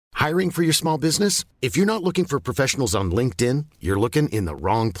Hiring for your small business? If you're not looking for professionals on LinkedIn, you're looking in the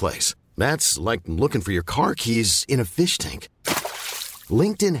wrong place. That's like looking for your car keys in a fish tank.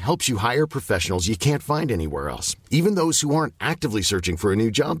 LinkedIn helps you hire professionals you can't find anywhere else, even those who aren't actively searching for a new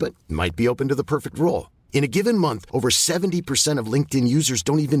job but might be open to the perfect role. In a given month, over 70% of LinkedIn users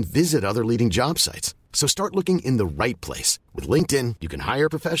don't even visit other leading job sites. So start looking in the right place. With LinkedIn, you can hire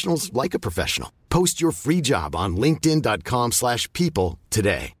professionals like a professional. Post your free job on linkedin.com/people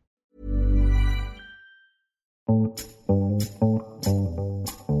today.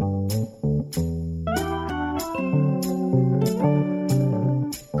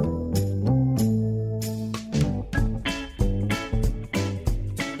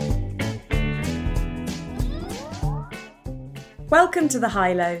 Welcome to The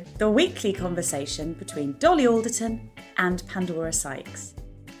High Low, the weekly conversation between Dolly Alderton and Pandora Sykes.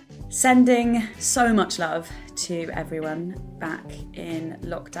 Sending so much love to everyone back in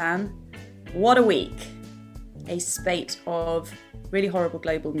lockdown. What a week. A spate of really horrible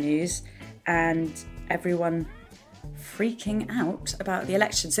global news and everyone freaking out about the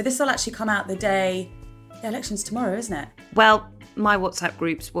election. So this will actually come out the day the election's tomorrow, isn't it? Well, my WhatsApp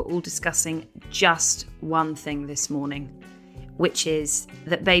groups were all discussing just one thing this morning, which is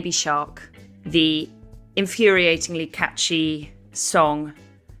that Baby Shark, the infuriatingly catchy song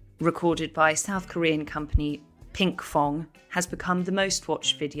recorded by South Korean company Pinkfong, has become the most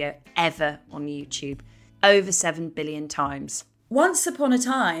watched video ever on YouTube, over 7 billion times. Once upon a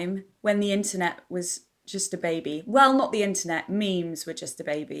time, when the internet was just a baby, well, not the internet, memes were just a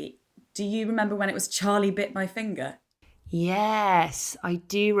baby. Do you remember when it was Charlie Bit My Finger? Yes, I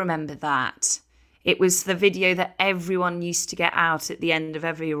do remember that. It was the video that everyone used to get out at the end of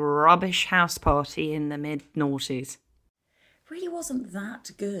every rubbish house party in the mid-noughties. Really wasn't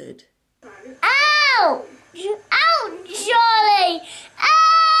that good. Ow! Ow, Charlie! Ow!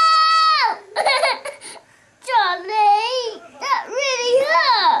 Charlie! That really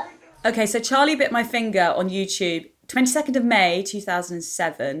hurt! Okay, so Charlie Bit My Finger on YouTube, 22nd of May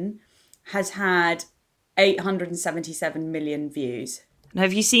 2007, has had 877 million views. And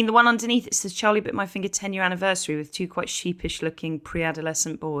have you seen the one underneath? It says Charlie Bit My Finger 10-year anniversary with two quite sheepish-looking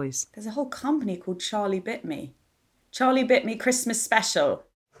pre-adolescent boys. There's a whole company called Charlie Bit Me. Charlie Bit Me Christmas Special.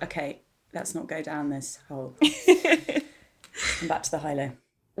 Okay, let's not go down this hole. And back to the high-low.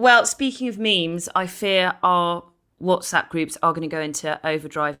 Well, speaking of memes, I fear our WhatsApp groups are going to go into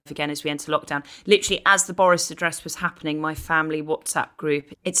overdrive again as we enter lockdown. Literally, as the Boris address was happening, my family WhatsApp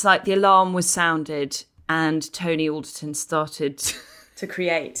group, it's like the alarm was sounded and Tony Alderton started to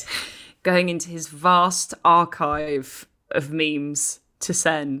create, going into his vast archive of memes to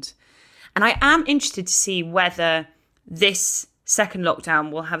send. And I am interested to see whether this second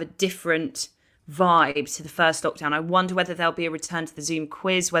lockdown will have a different vibe to the first lockdown. I wonder whether there'll be a return to the Zoom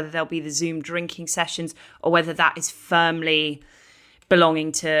quiz, whether there'll be the Zoom drinking sessions, or whether that is firmly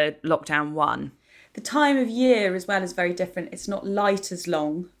belonging to lockdown one. The time of year as well is very different. It's not light as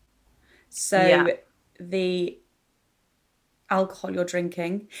long. So the alcohol you're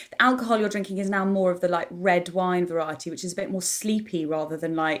drinking is now more of the like red wine variety, which is a bit more sleepy rather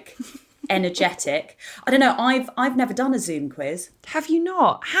than like energetic. I don't know. I've never done a Zoom quiz. Have you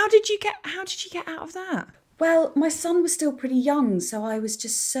not? How did you get out of that? Well, my son was still pretty young, so I was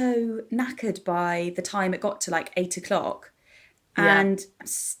just so knackered by the time it got to like 8 o'clock. And I'm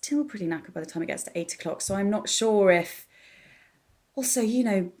still pretty knackered by the time it gets to 8 o'clock. So I'm not sure if, also, you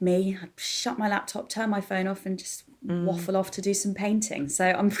know me, I'd shut my laptop, turn my phone off and just waffle off to do some painting. So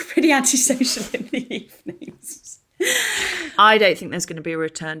I'm pretty antisocial in the evenings. I don't think there's going to be a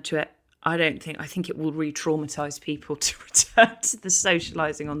return to it. I think it will re-traumatise people to return to the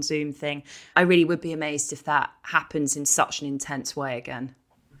socialising on Zoom thing. I really would be amazed if that happens in such an intense way again.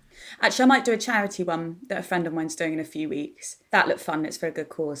 Actually, I might do a charity one that a friend of mine's doing in a few weeks. That looked fun. It's for a good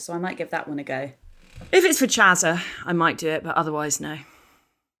cause. So I might give that one a go. If it's for Chazza, I might do it, but otherwise, no.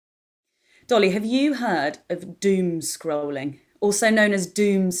 Dolly, have you heard of doom scrolling, also known as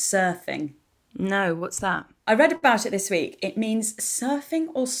doom surfing? No, what's that? I read about it this week. It means surfing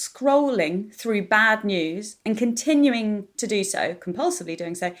or scrolling through bad news and continuing to do so, compulsively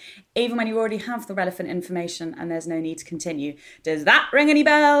doing so, even when you already have the relevant information and there's no need to continue. Does that ring any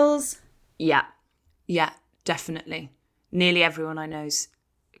bells? Yeah, definitely. Nearly everyone I know is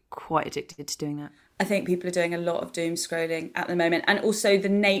quite addicted to doing that. I think people are doing a lot of doom scrolling at the moment. And also the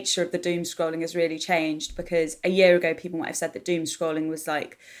nature of the doom scrolling has really changed, because a year ago, people might have said that doom scrolling was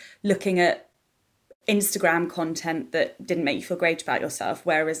like looking at Instagram content that didn't make you feel great about yourself.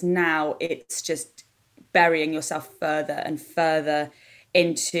 Whereas now it's just burying yourself further and further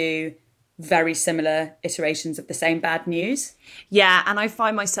into very similar iterations of the same bad news. Yeah, and I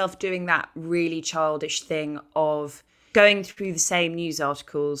find myself doing that really childish thing of going through the same news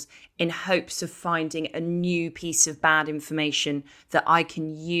articles in hopes of finding a new piece of bad information that I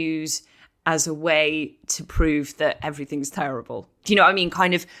can use as a way to prove that everything's terrible. Do you know what I mean?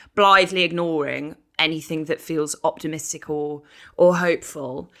 Kind of blithely ignoring anything that feels optimistic or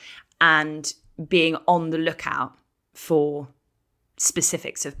hopeful, and being on the lookout for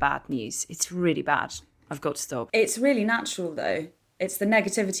specifics of bad news. It's really bad. I've got to stop. It's really natural though. It's the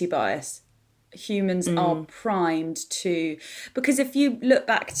negativity bias. Humans are primed to, because if you look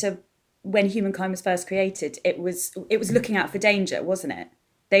back to when humankind was first created, it was looking out for danger, wasn't it?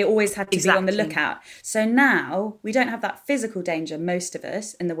 They always had to be on the lookout. So now we don't have that physical danger, most of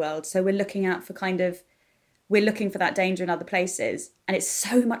us in the world. So we're looking out for we're looking for that danger in other places. And it's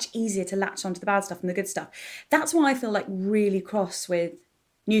so much easier to latch onto the bad stuff than the good stuff. That's why I feel like really cross with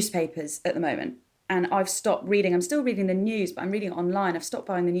newspapers at the moment. And I've stopped reading. I'm still reading the news, but I'm reading it online. I've stopped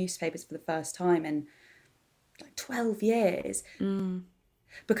buying the newspapers for the first time in like 12 years.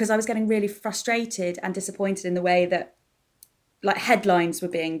 Because I was getting really frustrated and disappointed in the way that like headlines were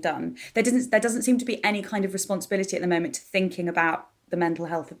being done. There doesn't seem to be any kind of responsibility at the moment to thinking about the mental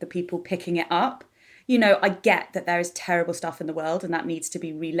health of the people picking it up. You know, I get that there is terrible stuff in the world and that needs to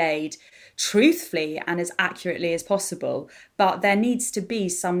be relayed truthfully and as accurately as possible. But there needs to be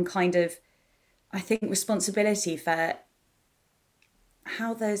some kind of, I think, responsibility for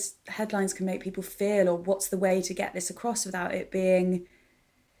how those headlines can make people feel, or what's the way to get this across without it being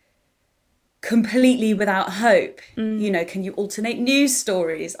completely without hope. You know, can you alternate news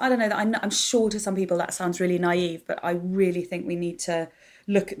stories? I don't know. I'm sure to some people that sounds really naive, but I really think we need to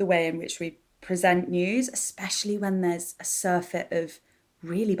look at the way in which we present news, especially when there's a surfeit of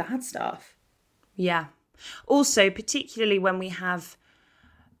really bad stuff. Yeah. Also, particularly when we have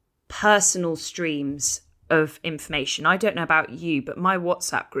personal streams of information. I don't know about you, but my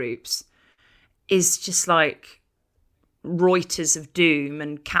WhatsApp groups is just like Reuters of doom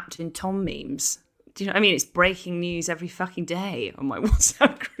and Captain Tom memes. Do you know what I mean? It's breaking news every fucking day on my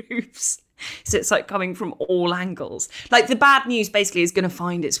WhatsApp groups. So it's like coming from all angles. Like the bad news basically is going to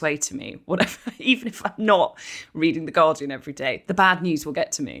find its way to me, whatever, even if I'm not reading The Guardian every day, the bad news will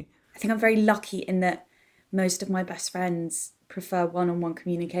get to me. I think I'm very lucky in that most of my best friends prefer one-on-one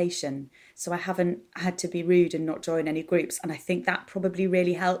communication. So I haven't had to be rude and not join any groups. And I think that probably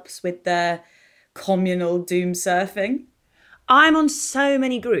really helps with the communal doom surfing. I'm on so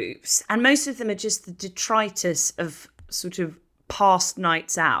many groups and most of them are just the detritus of sort of past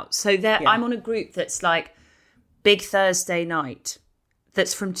nights out. So I'm on a group that's like Big Thursday Night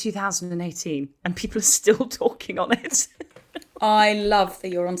that's from 2018 and people are still talking on it. I love that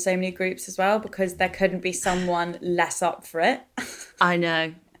you're on so many groups as well, because there couldn't be someone less up for it. I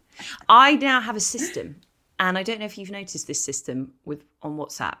know. I now have a system, and I don't know if you've noticed this system on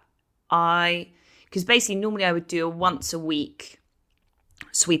WhatsApp. Because basically normally I would do a once a week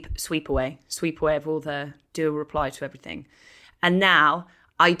sweep away of all do a reply to everything. And now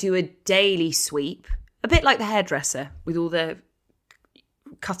I do a daily sweep, a bit like the hairdresser with all the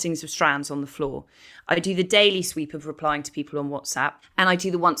cuttings of strands on the floor. I do the daily sweep of replying to people on WhatsApp, and I do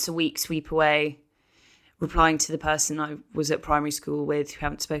the once a week sweep away, replying to the person I was at primary school with who I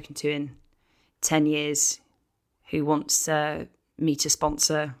haven't spoken to in 10 years, who wants me to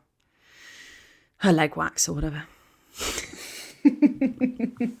sponsor her leg wax or whatever.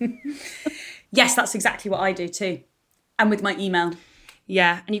 Yes, that's exactly what I do too. And with my email.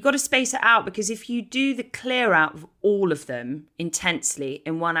 Yeah, and you've got to space it out, because if you do the clear out of all of them intensely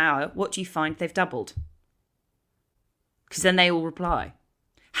in 1 hour, what do you find? They've doubled. Because then they all reply.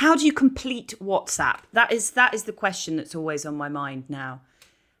 How do you complete WhatsApp? That is the question that's always on my mind now.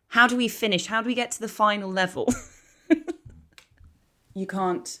 How do we finish? How do we get to the final level? You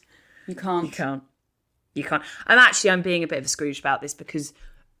can't. I'm being a bit of a Scrooge about this, because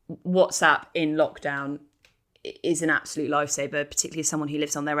WhatsApp in lockdown is an absolute lifesaver, particularly as someone who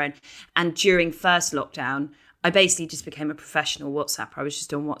lives on their own. And during first lockdown, I basically just became a professional WhatsApper. I was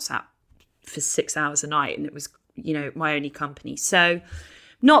just on WhatsApp for 6 hours a night, and it was, my only company. So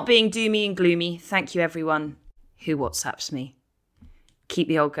not being doomy and gloomy, thank you everyone who WhatsApps me. Keep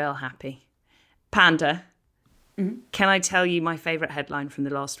the old girl happy. Panda, Can I tell you my favourite headline from the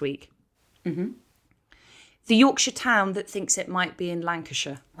last week? Mm-hmm. The Yorkshire town that thinks it might be in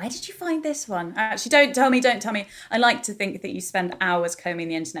Lancashire. Where did you find this one? Actually, don't tell me. I like to think that you spend hours combing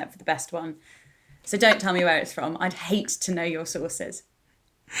the internet for the best one. So don't tell me where it's from. I'd hate to know your sources.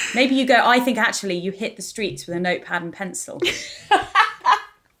 Maybe you go, I think actually you hit the streets with a notepad and pencil.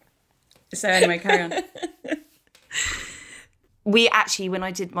 So anyway, carry on. We actually, when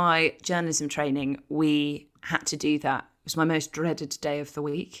I did my journalism training, we had to do that. It was my most dreaded day of the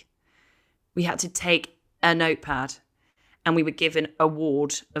week. We had to take a notepad and we were given a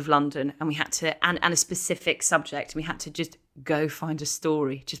ward of London and we had to, and a specific subject. And we had to just go find a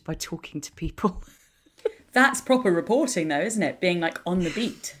story just by talking to people. That's proper reporting though, isn't it? Being like on the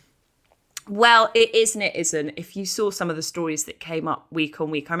beat. Well, it is and it isn't. If you saw some of the stories that came up week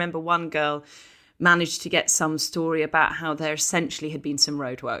on week, I remember one girl managed to get some story about how there essentially had been some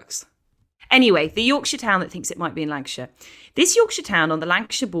roadworks. Anyway, the Yorkshire town that thinks it might be in Lancashire. This Yorkshire town on the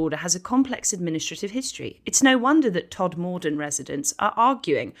Lancashire border has a complex administrative history. It's no wonder that Todmorden residents are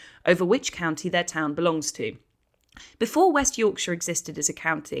arguing over which county their town belongs to. Before West Yorkshire existed as a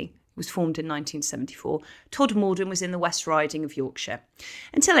county, it was formed in 1974, Todmorden was in the West Riding of Yorkshire.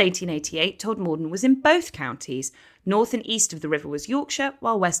 Until 1888, Todmorden was in both counties. North and east of the river was Yorkshire,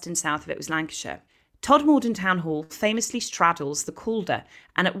 while west and south of it was Lancashire. Todmorden Town Hall famously straddles the Calder,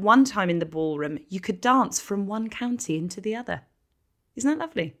 and at one time in the ballroom, you could dance from one county into the other. Isn't that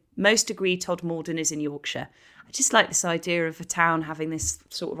lovely? Most agree Todmorden is in Yorkshire. I just like this idea of a town having this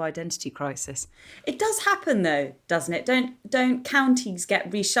sort of identity crisis. It does happen though, doesn't it? Don't counties get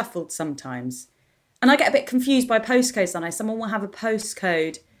reshuffled sometimes? And I get a bit confused by postcodes, don't I? Someone will have a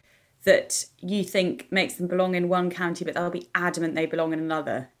postcode that you think makes them belong in one county, but they'll be adamant they belong in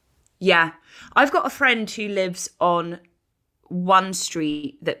another. Yeah. I've got a friend who lives on one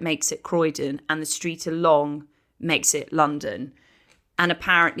street that makes it Croydon and the street along makes it London. And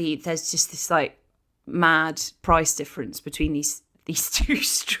apparently there's just this like mad price difference between these two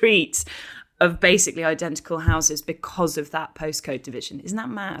streets of basically identical houses because of that postcode division. Isn't that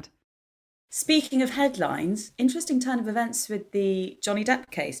mad? Speaking of headlines, interesting turn of events with the Johnny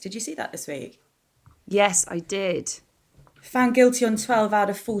Depp case. Did you see that this week? Yes, I did. Found guilty on 12 out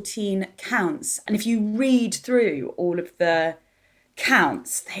of 14 counts. And if you read through all of the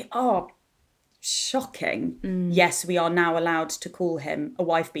counts, they are shocking. Yes, we are now allowed to call him a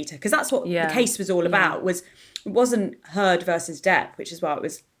wife beater, because that's what the case was all about. It wasn't Heard versus Depp, which is why it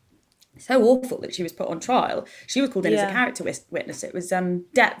was so awful that she was put on trial. She was called in as a character witness. It was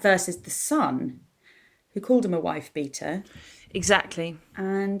Depp versus the Sun, who called him a wife beater. Exactly.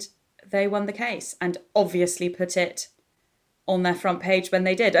 And they won the case and obviously put it on their front page when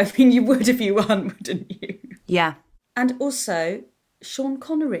they did. I mean, you would if you won, wouldn't you? Yeah. And also, Sean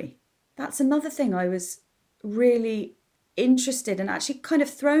Connery. That's another thing I was really interested and actually kind of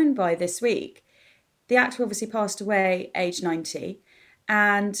thrown by this week. The actor obviously passed away aged 90,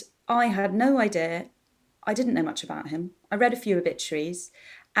 and I had no idea. I didn't know much about him. I read a few obituaries,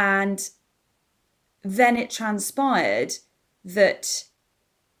 and then it transpired that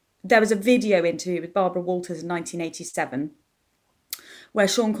there was a video interview with Barbara Walters in 1987 where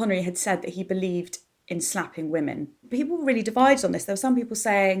Sean Connery had said that he believed in slapping women. People were really divided on this. There were some people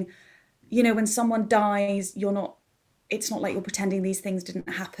saying, you know, when someone dies, it's not like you're pretending these things didn't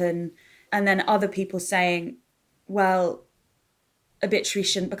happen. And then other people saying, well, obituaries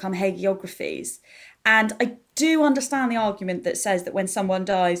shouldn't become hagiographies. And I do understand the argument that says that when someone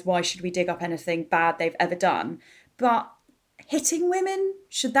dies, why should we dig up anything bad they've ever done? But hitting women,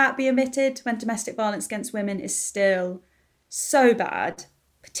 should that be omitted when domestic violence against women is still so bad,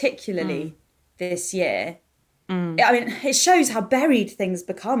 particularly this year? I mean, it shows how buried things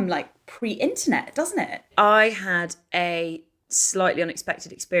become, like pre-internet, doesn't it? I had a slightly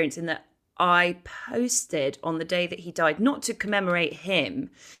unexpected experience in that I posted on the day that he died, not to commemorate him.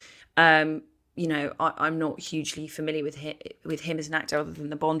 You know, I'm not hugely familiar with him as an actor other than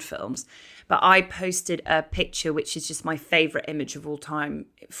the Bond films, but I posted a picture, which is just my favourite image of all time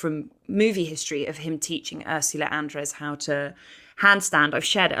from movie history, of him teaching Ursula Andress how to handstand. I've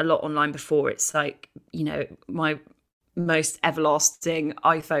shared it a lot online before. It's like, you know, my most everlasting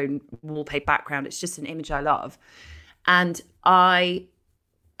iPhone wallpaper background. It's just an image I love. And I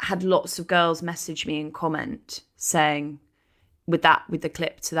had lots of girls message me and comment saying, with the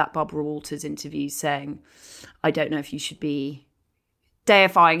clip to that Barbara Walters interview, saying, I don't know if you should be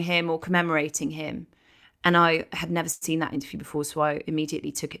deifying him or commemorating him. And I had never seen that interview before, so I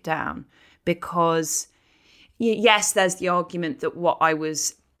immediately took it down, because yes, there's the argument that what I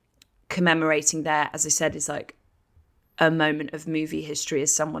was commemorating there, as I said, is like a moment of movie history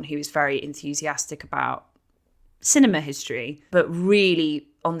as someone who is very enthusiastic about cinema history. But really,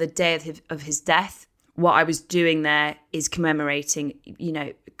 on the day of his death, what I was doing there is commemorating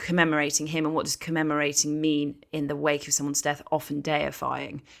him. And what does commemorating mean in the wake of someone's death? Often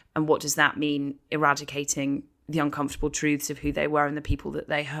deifying. And what does that mean? Eradicating the uncomfortable truths of who they were and the people that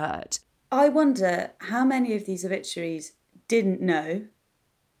they hurt. I wonder how many of these obituaries didn't know,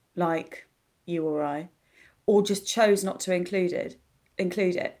 like you or I, or just chose not to include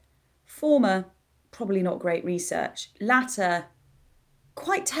it. Former, probably not great research. Latter,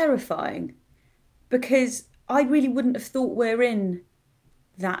 quite terrifying, because I really wouldn't have thought we're in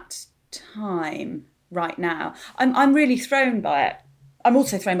that time right now. I'm really thrown by it. I'm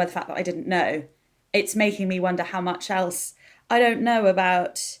also thrown by the fact that I didn't know. It's making me wonder how much else I don't know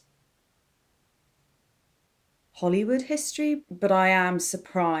about Hollywood history, but I am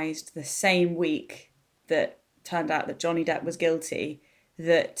surprised the same week that turned out that Johnny Depp was guilty,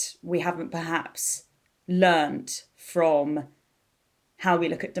 that we haven't perhaps learnt from how we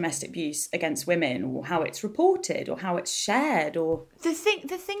look at domestic abuse against women, or how it's reported, or how it's shared, or... The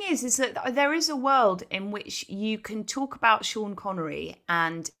thing is that there is a world in which you can talk about Sean Connery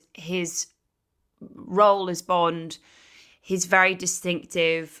and his role as Bond, his very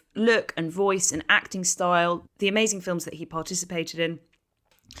distinctive look and voice and acting style, the amazing films that he participated in,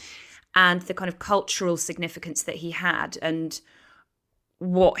 and the kind of cultural significance that he had, and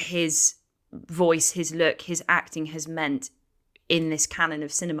what his voice, his look, his acting has meant in this canon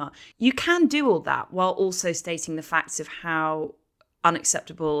of cinema. You can do all that while also stating the facts of how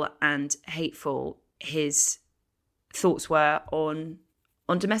unacceptable and hateful his thoughts were on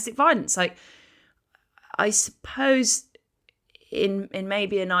domestic violence. Like, I suppose in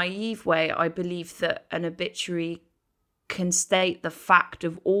maybe a naive way, I believe that an obituary can state the fact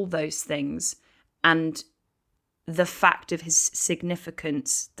of all those things, and the fact of his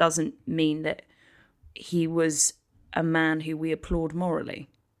significance doesn't mean that he was a man who we applaud morally.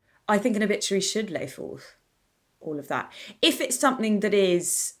 I think an obituary should lay forth all of that. If it's something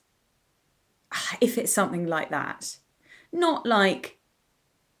like that, not like,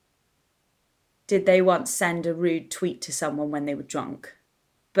 did they once send a rude tweet to someone when they were drunk?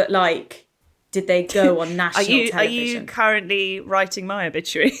 But like, did they go on national television? Are you currently writing my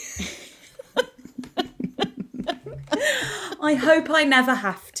obituary? I hope I never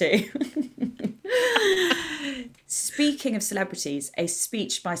have to. Speaking of celebrities, a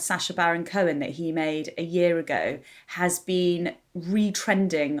speech by Sacha Baron Cohen that he made a year ago has been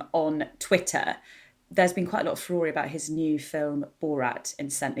retrending on Twitter. There's been quite a lot of furore about his new film Borat,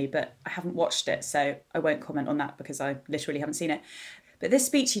 incidentally, but I haven't watched it, so I won't comment on that because I literally haven't seen it. But this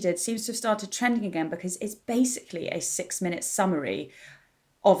speech he did seems to have started trending again because it's basically a 6-minute summary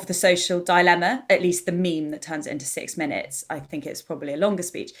of the social dilemma, at least the meme that turns it into 6 minutes. I think it's probably a longer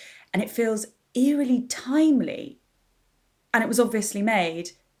speech. And it feels eerily timely. And it was obviously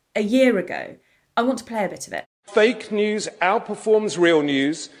made a year ago. I want to play a bit of it. Fake news outperforms real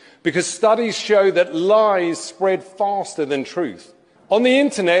news because studies show that lies spread faster than truth. On the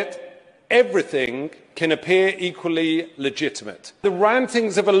internet, everything can appear equally legitimate. The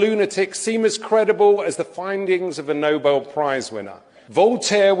rantings of a lunatic seem as credible as the findings of a Nobel Prize winner.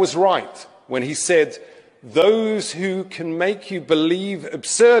 Voltaire was right when he said, "Those who can make you believe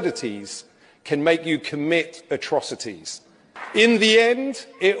absurdities can make you commit atrocities." In the end,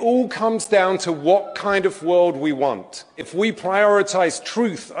 it all comes down to what kind of world we want. If we prioritise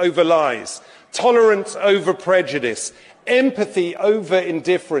truth over lies, tolerance over prejudice, empathy over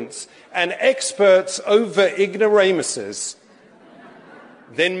indifference, and experts over ignoramuses,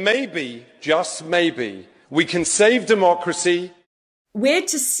 then maybe, just maybe, we can save democracy. Weird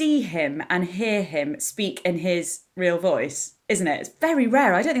to see him and hear him speak in his real voice, isn't it? It's very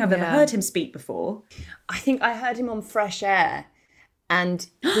rare. I don't think I've ever heard him speak before. I think I heard him on Fresh Air, and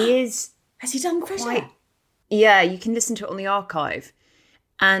he is... Has he done Fresh Air? Yeah, you can listen to it on the archive.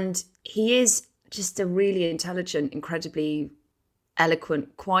 And he is just a really intelligent, incredibly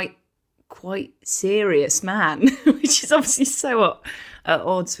eloquent, quite serious man, which is obviously so at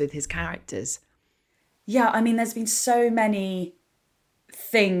odds with his characters. Yeah, I mean, there's been so many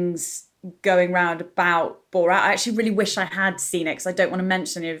things going round about Borat. I actually really wish I had seen it because I don't want to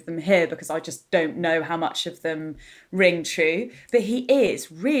mention any of them here because I just don't know how much of them ring true. But he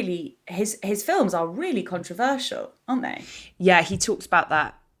is really, his films are really controversial, aren't they? Yeah, he talks about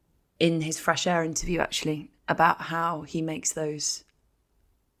that in his Fresh Air interview, actually, about how he makes those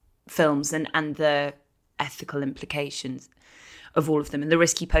films and the ethical implications of all of them and the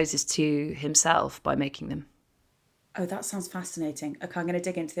risk he poses to himself by making them. Oh, that sounds fascinating. Okay, I'm going to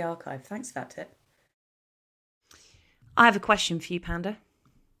dig into the archive. Thanks for that tip. I have a question for you, Panda.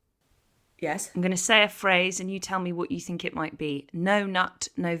 Yes? I'm going to say a phrase and you tell me what you think it might be. No Nut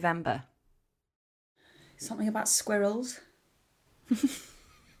November. Something about squirrels?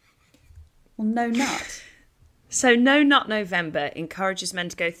 Well, no nut. So No Nut November encourages men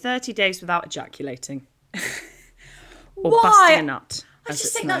to go 30 days without ejaculating. Or Why? busting a nut. I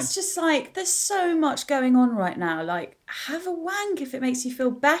just think that's just like, there's so much going on right now. Like, have a wank if it makes you feel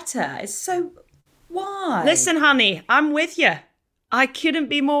better. It's so Why? Listen, honey, I'm with you. I couldn't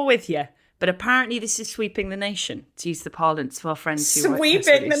be more with you. But apparently this is sweeping the nation, to use the parlance of our friends who write press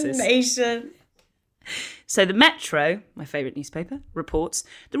Sweeping the releases. nation. So the Metro, my favourite newspaper, reports,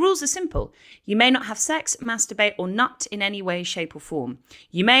 the rules are simple. You may not have sex, masturbate or nut in any way, shape or form.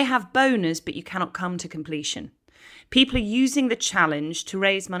 You may have boners, but you cannot come to completion. People are using the challenge to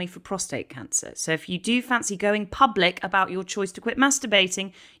raise money for prostate cancer. So if you do fancy going public about your choice to quit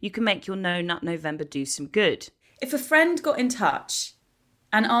masturbating, you can make your No Nut November do some good. If a friend got in touch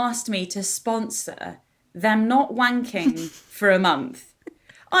and asked me to sponsor them not wanking for a month,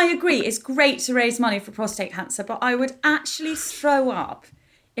 I agree, it's great to raise money for prostate cancer, but I would actually throw up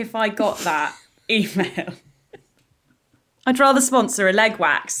if I got that email. I'd rather sponsor a leg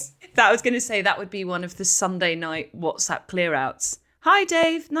wax. That I was going to say that would be one of the Sunday night WhatsApp clear-outs. Hi,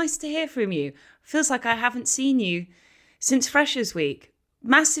 Dave. Nice to hear from you. Feels like I haven't seen you since Freshers Week.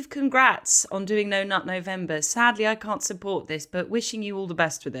 Massive congrats on doing No Nut November. Sadly, I can't support this, but wishing you all the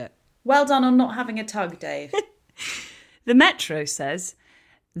best with it. Well done on not having a tug, Dave. The Metro says,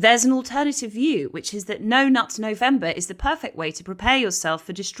 there's an alternative view, which is that No Nut November is the perfect way to prepare yourself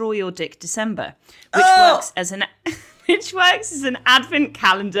for Destroy Your Dick December, which works as an advent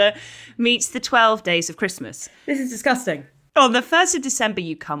calendar meets the 12 days of Christmas. This is disgusting. On the 1st of December,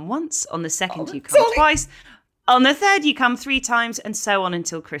 you come once. On the 2nd, you come twice. On the 3rd, you come 3 times, and so on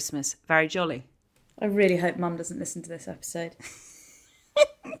until Christmas. Very jolly. I really hope Mum doesn't listen to this episode.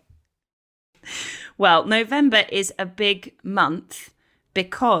 Well, November is a big month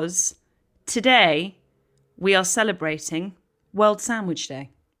because today we are celebrating World Sandwich Day.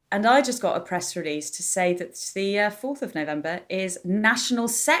 And I just got a press release to say that the 4th of November is National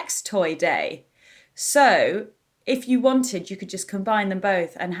Sex Toy Day. So if you wanted, you could just combine them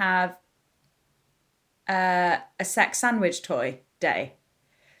both and have a sex sandwich toy day.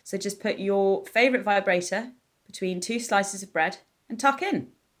 So just put your favourite vibrator between 2 slices of bread and tuck in.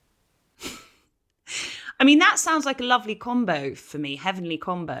 I mean, that sounds like a lovely combo for me, heavenly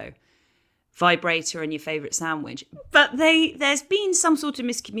combo. Vibrator and your favourite sandwich. But there's been some sort of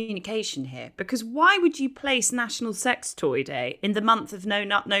miscommunication here, because why would you place National Sex Toy Day in the month of No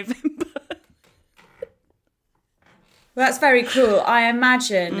Nut November? Well, that's very cruel. I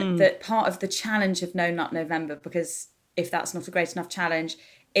imagine that part of the challenge of No Nut November, because if that's not a great enough challenge,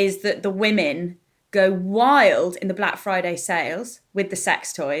 is that the women go wild in the Black Friday sales with the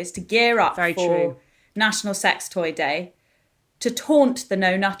sex toys to gear up for National Sex Toy Day, to taunt the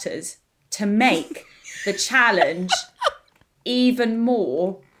no nutters, to make the challenge even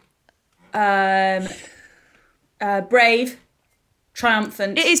more brave,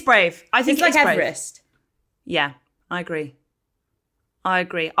 triumphant. It is brave. I think it's like brave. Everest. Yeah, I agree.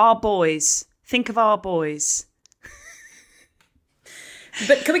 Our boys. Think of our boys.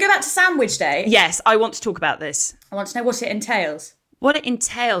 But can we go back to Sandwich Day? Yes, I want to talk about this. I want to know what it entails. What it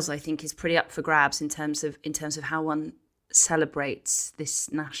entails, I think, is pretty up for grabs in terms of how one celebrates this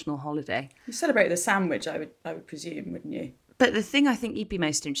national holiday. You celebrate the sandwich, I would presume, wouldn't you? But the thing I think you'd be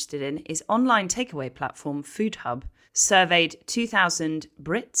most interested in is online takeaway platform Food Hub surveyed 2,000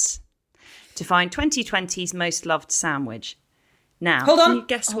 Brits to find 2020's most loved sandwich. Now, hold on. Can you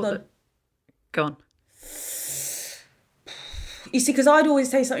guess what? Go on. You see, because I'd always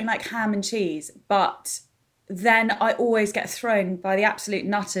say something like ham and cheese, but then I always get thrown by the absolute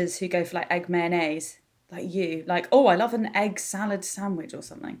nutters who go for like egg mayonnaise, like you. Like, oh, I love an egg salad sandwich or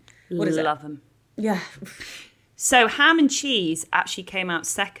something. What is it? Love them. Yeah. So ham and cheese actually came out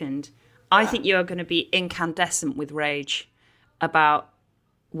second. I think you are going to be incandescent with rage about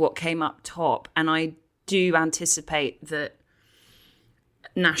what came up top. And I do anticipate that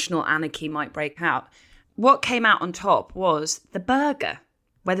national anarchy might break out. What came out on top was the burger,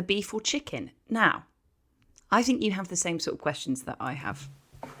 whether beef or chicken. Now, I think you have the same sort of questions that I have.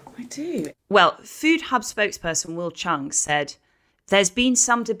 I do. Well, Food Hub spokesperson Will Chung said, there's been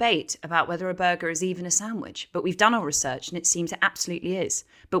some debate about whether a burger is even a sandwich, but we've done our research and it seems it absolutely is.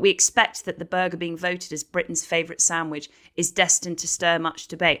 But we expect that the burger being voted as Britain's favourite sandwich is destined to stir much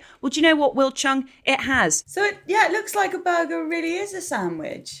debate. Well, do you know what, Will Chung? It has. So, it looks like a burger really is a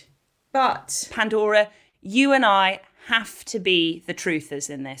sandwich. But Pandora, you and I have to be the truthers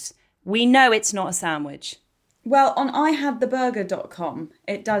in this. We know it's not a sandwich. Well, on ihadtheburger.com,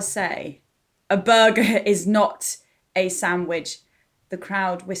 it does say, a burger is not a sandwich. The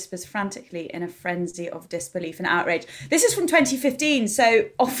crowd whispers frantically in a frenzy of disbelief and outrage. This is from 2015, so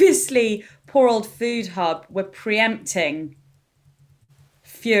obviously poor old Food Hub were preempting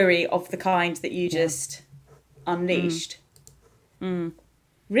fury of the kind that you just unleashed.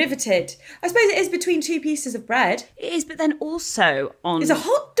 Riveted. I suppose it is between two pieces of bread. It is, but then also on... Is a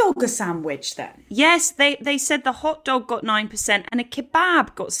hot dog a sandwich then? Yes, they said the hot dog got 9% and a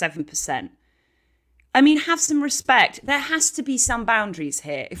kebab got 7%. I mean, have some respect. There has to be some boundaries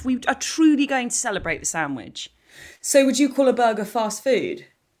here if we are truly going to celebrate the sandwich. So would you call a burger fast food?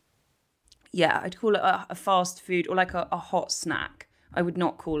 Yeah, I'd call it a fast food or like a hot snack. I would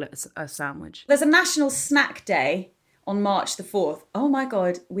not call it a sandwich. There's a National Snack Day on March the 4th. Oh my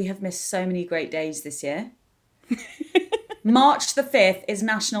God, we have missed so many great days this year. March the 5th is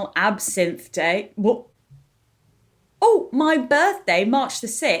National Absinthe Day. What? Oh, my birthday, March the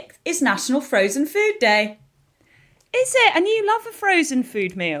 6th, is National Frozen Food Day. Is it? And you love a frozen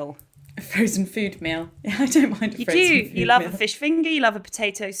food meal? A frozen food meal. Yeah, I don't mind a frozen food meal. You love a fish finger, you love a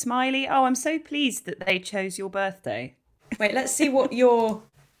potato smiley. Oh, I'm so pleased that they chose your birthday. Wait, let's see what your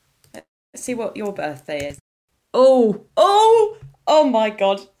birthday is. Oh my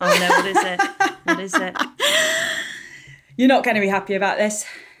God. Oh no, what is it? What is it? You're not going to be happy about this.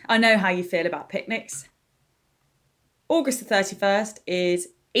 I know how you feel about picnics. August the 31st is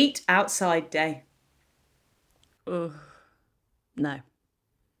Eat Outside Day. Oh, no.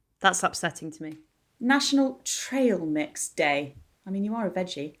 That's upsetting to me. National Trail Mix Day. I mean, you are a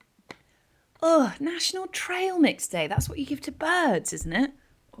veggie. Oh, National Trail Mix Day. That's what you give to birds, isn't it?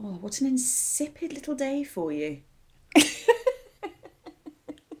 Oh, what an insipid little day for you.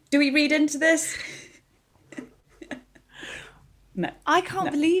 Do we read into this? No. I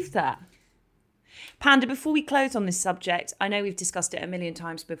can't believe that. Panda, before we close on this subject, I know we've discussed it a million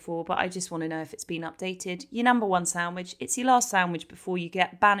times before, but I just want to know if it's been updated. Your number one sandwich, it's your last sandwich before you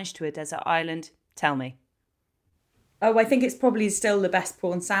get banished to a desert island. Tell me. Oh, I think it's probably still the best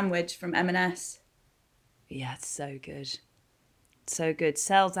prawn sandwich from M&S. Yeah, it's so good. So good.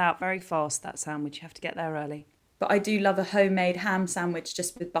 Sells out very fast, that sandwich. You have to get there early. But I do love a homemade ham sandwich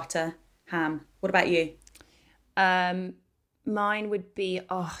just with butter, ham. What about you? Mine would be,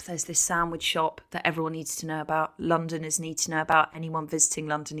 there's this sandwich shop that everyone needs to know about. Londoners need to know about. Anyone visiting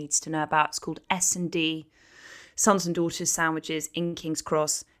London needs to know about. It's called S&D, Sons and Daughters Sandwiches in King's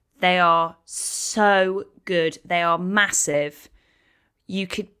Cross. They are so good. They are massive. You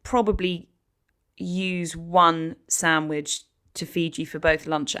could probably use one sandwich to feed you for both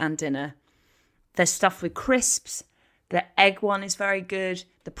lunch and dinner. They're stuffed with crisps. The egg one is very good.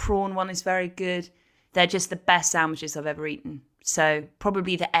 The prawn one is very good. They're just the best sandwiches I've ever eaten. So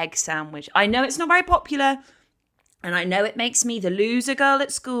probably the egg sandwich. I know it's not very popular, and I know it makes me the loser girl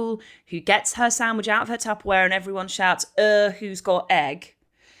at school who gets her sandwich out of her Tupperware and everyone shouts, who's got egg?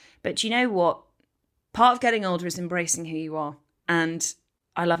 But you know what? Part of getting older is embracing who you are. And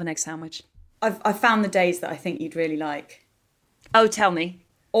I love an egg sandwich. I've found the days that I think you'd really like. Oh, tell me.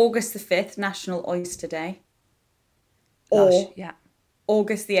 August the 5th, National Oyster Day. Lush, Or yeah.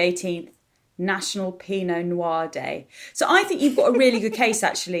 August the 18th, National Pinot Noir Day. So I think you've got a really good case,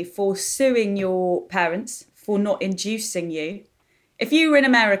 actually, for suing your parents for not inducing you. If you were in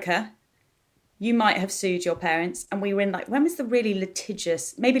America, you might have sued your parents. And we were in, when was the really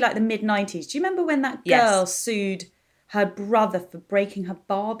litigious, maybe like the mid-90s. Do you remember when that girl sued her brother for breaking her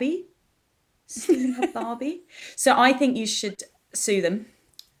Barbie? Stealing her Barbie? So I think you should sue them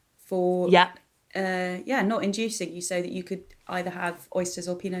for not inducing you so that you could either have oysters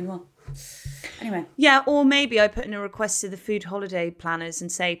or Pinot Noir. Anyway. Yeah, or maybe I put in a request to the food holiday planners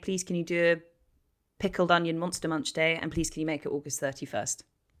and say, please can you do a pickled onion monster munch day, and please can you make it August 31st?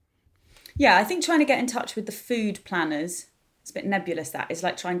 Yeah, I think trying to get in touch with the food planners, it's a bit nebulous that. It's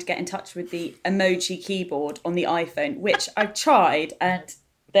like trying to get in touch with the emoji keyboard on the iPhone, which I tried, and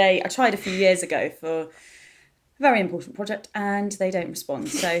I tried a few years ago for a very important project, and they don't respond.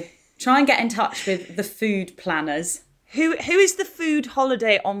 So try and get in touch with the food planners. Who is the food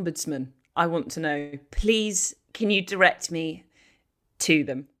holiday ombudsman? I want to know. Please, can you direct me to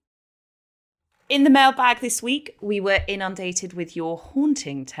them? In the mailbag this week, we were inundated with your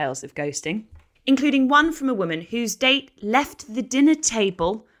haunting tales of ghosting, including one from a woman whose date left the dinner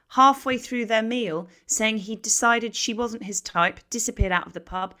table halfway through their meal, saying he'd decided she wasn't his type, disappeared out of the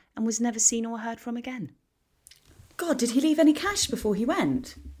pub, and was never seen or heard from again. God, did he leave any cash before he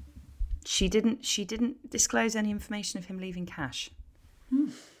went? She didn't disclose any information of him leaving cash.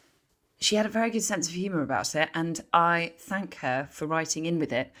 She had a very good sense of humour about it, and I thank her for writing in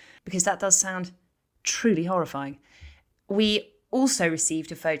with it, because that does sound truly horrifying. We also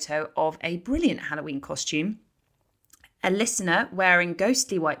received a photo of a brilliant Halloween costume, a listener wearing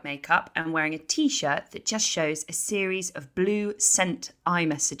ghostly white makeup and wearing a T-shirt that just shows a series of blue sent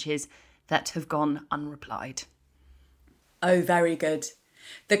iMessages that have gone unreplied. Oh, very good.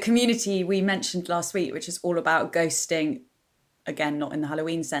 The community we mentioned last week, which is all about ghosting, again, not in the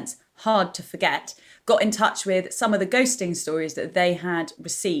Halloween sense, hard to forget, got in touch with some of the ghosting stories that they had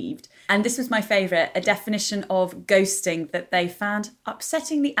received. And this was my favourite, a definition of ghosting that they found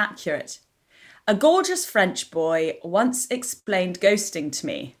upsettingly accurate. A gorgeous French boy once explained ghosting to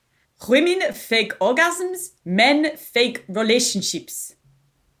me. Women fake orgasms, men fake relationships.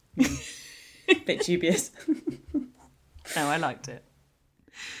 Bit dubious. No, I liked it.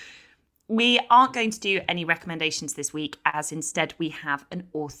 We aren't going to do any recommendations this week, as instead we have an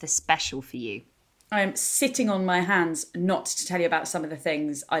author special for you. I am sitting on my hands not to tell you about some of the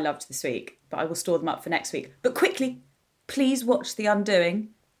things I loved this week, but I will store them up for next week. But quickly, please watch The Undoing.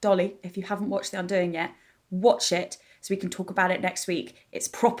 Dolly, if you haven't watched The Undoing yet, watch it so we can talk about it next week. It's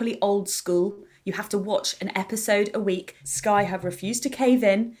properly old school. You have to watch an episode a week. Sky have refused to cave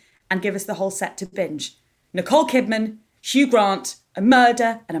in and give us the whole set to binge. Nicole Kidman, Hugh Grant, a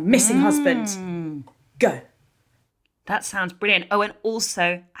murder and a missing husband. Go. That sounds brilliant. Oh, and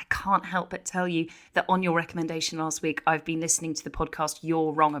also, I can't help but tell you that on your recommendation last week, I've been listening to the podcast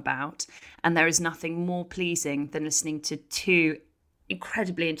You're Wrong About, and there is nothing more pleasing than listening to two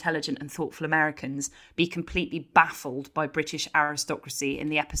incredibly intelligent and thoughtful Americans be completely baffled by British aristocracy in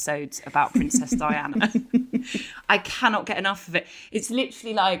the episodes about Princess Diana. I cannot get enough of it. It's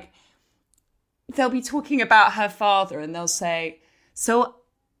literally like, they'll be talking about her father and they'll say, so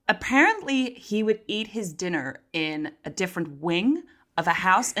apparently he would eat his dinner in a different wing of a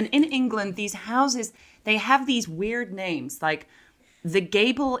house. And in England, these houses, they have these weird names, like the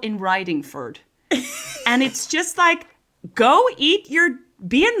Gable in Ridingford. And it's just like, go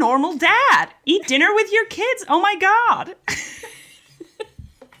be a normal dad. Eat dinner with your kids. Oh my God.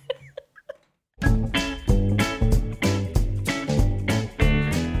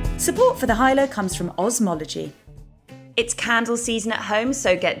 Support for the High-Low comes from Osmology. It's candle season at home,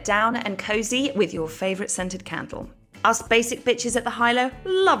 so get down and cozy with your favourite scented candle. Us basic bitches at the High-Low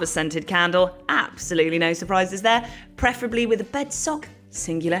love a scented candle. Absolutely no surprises there. Preferably with a bed sock,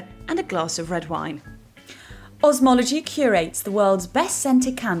 singular, and a glass of red wine. Osmology curates the world's best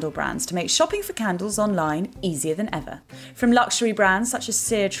scented candle brands to make shopping for candles online easier than ever. From luxury brands such as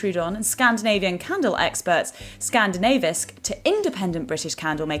Sear Trudon and Scandinavian candle experts Scandinavisk to independent British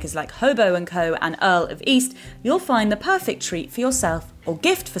candle makers like Hobo & Co and Earl of East, you'll find the perfect treat for yourself or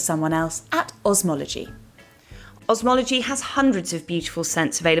gift for someone else at Osmology. Osmology has hundreds of beautiful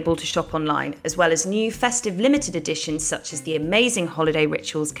scents available to shop online, as well as new festive limited editions such as the amazing Holiday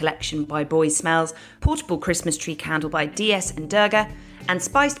Rituals collection by Boy Smells, Portable Christmas Tree Candle by DS and Durga, and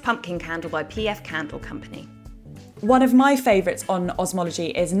Spiced Pumpkin Candle by PF Candle Company. One of my favourites on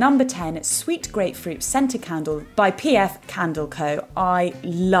Osmology is number 10 Sweet Grapefruit Scented Candle by PF Candle Co. I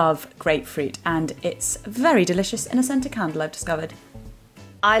love grapefruit and it's very delicious in a scented candle, I've discovered.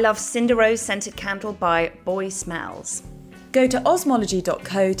 I love Cinder Rose Scented Candle by Boy Smells. Go to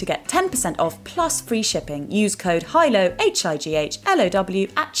osmology.co to get 10% off plus free shipping. Use code HIGHLOW,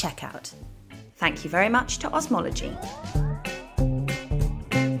 HIGHLOW at checkout. Thank you very much to Osmology.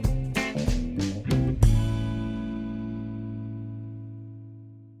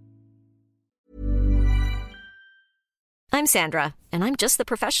 I'm Sandra, and I'm just the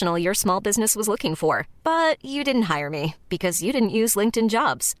professional your small business was looking for. But you didn't hire me because you didn't use LinkedIn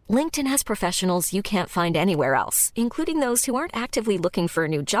Jobs. LinkedIn has professionals you can't find anywhere else, including those who aren't actively looking for a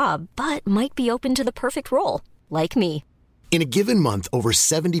new job, but might be open to the perfect role, like me. In a given month, over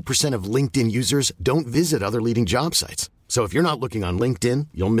 70% of LinkedIn users don't visit other leading job sites. So if you're not looking on LinkedIn,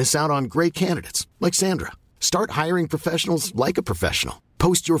 you'll miss out on great candidates like Sandra. Start hiring professionals like a professional.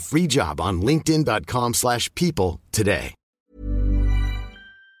 Post your free job on linkedin.com/people today.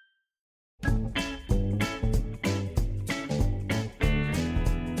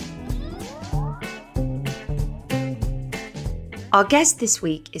 Our guest this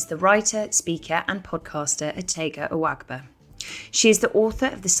week is the writer, speaker and podcaster Otegha Uwagba. She is the author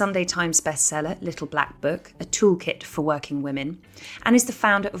of the Sunday Times bestseller Little Black Book, a toolkit for working women, and is the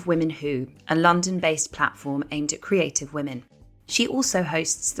founder of Women Who, a London-based platform aimed at creative women. She also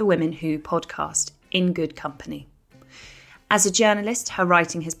hosts the Women Who podcast, In Good Company. As a journalist, her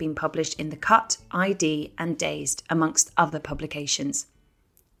writing has been published in The Cut, ID and Dazed, amongst other publications.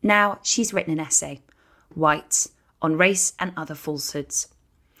 Now she's written an essay, Whites, on race and other falsehoods.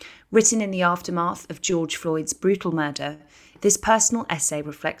 Written in the aftermath of George Floyd's brutal murder, this personal essay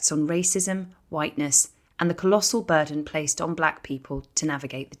reflects on racism, whiteness, and the colossal burden placed on black people to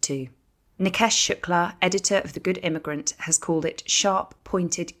navigate the two. Nikesh Shukla, editor of The Good Immigrant, has called it sharp,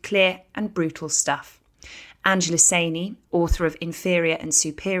 pointed, clear, and brutal stuff. Angela Saini, author of Inferior and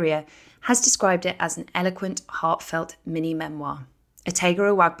Superior, has described it as an eloquent, heartfelt mini-memoir. Otegha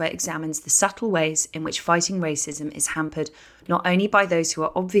Uwagba examines the subtle ways in which fighting racism is hampered not only by those who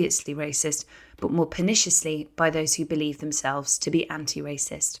are obviously racist, but more perniciously by those who believe themselves to be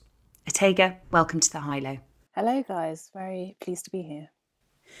anti-racist. Otegha, welcome to the High-Low. Hello guys, very pleased to be here.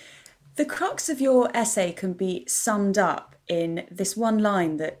 The crux of your essay can be summed up in this one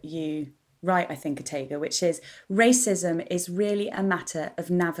line that you write, I think, Otegha, which is, racism is really a matter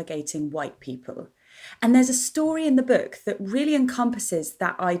of navigating white people. And there's a story in the book that really encompasses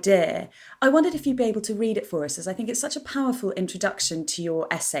that idea. I wondered if you'd be able to read it for us, as I think it's such a powerful introduction to your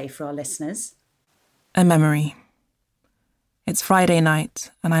essay for our listeners. A memory. It's Friday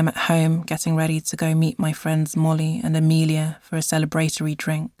night, and I'm at home getting ready to go meet my friends Molly and Amelia for a celebratory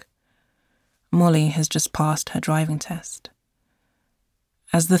drink. Molly has just passed her driving test.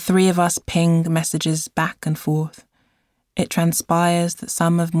 As the three of us ping messages back and forth, it transpires that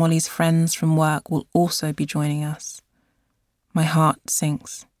some of Molly's friends from work will also be joining us. My heart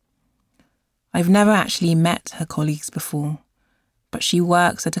sinks. I've never actually met her colleagues before, but she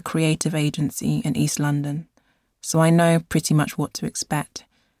works at a creative agency in East London, so I know pretty much what to expect,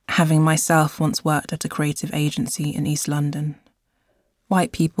 having myself once worked at a creative agency in East London.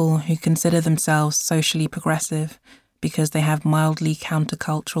 White people who consider themselves socially progressive because they have mildly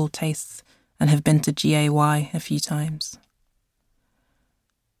countercultural tastes and have been to GAY a few times.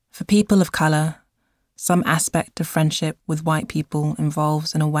 For people of colour, some aspect of friendship with white people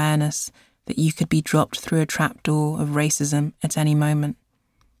involves an awareness that you could be dropped through a trapdoor of racism at any moment,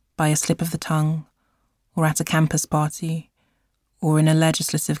 by a slip of the tongue, or at a campus party, or in a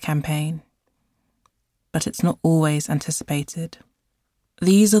legislative campaign. But it's not always anticipated.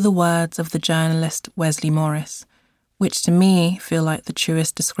 These are the words of the journalist Wesley Morris, which to me feel like the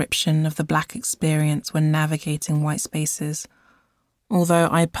truest description of the black experience when navigating white spaces, although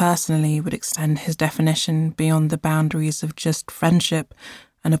I personally would extend his definition beyond the boundaries of just friendship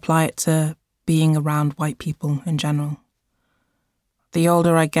and apply it to being around white people in general. The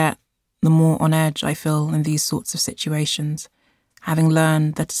older I get, the more on edge I feel in these sorts of situations, having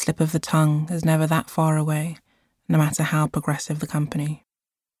learned that a slip of the tongue is never that far away, no matter how progressive the company.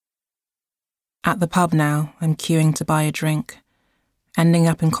 At the pub now, I'm queuing to buy a drink, ending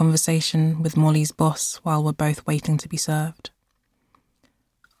up in conversation with Molly's boss while we're both waiting to be served.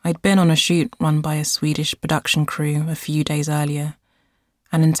 I'd been on a shoot run by a Swedish production crew a few days earlier,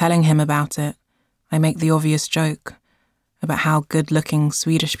 and in telling him about it, I make the obvious joke about how good-looking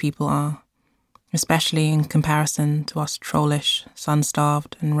Swedish people are, especially in comparison to us trollish,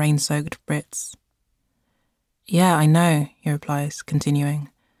 sun-starved and rain-soaked Brits. Yeah, I know, he replies, continuing.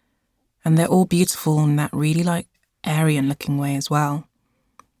 And they're all beautiful in that really, Aryan-looking way as well,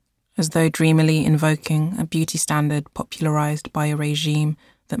 as though dreamily invoking a beauty standard popularised by a regime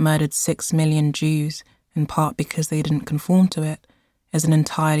that murdered 6 million Jews in part because they didn't conform to it is an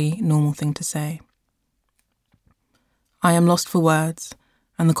entirely normal thing to say. I am lost for words,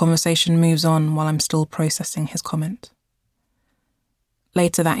 and the conversation moves on while I'm still processing his comment.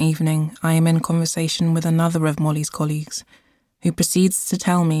 Later that evening, I am in conversation with another of Molly's colleagues, who proceeds to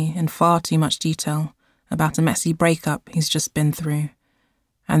tell me in far too much detail about a messy breakup he's just been through,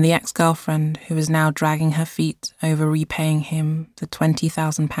 and the ex-girlfriend who is now dragging her feet over repaying him the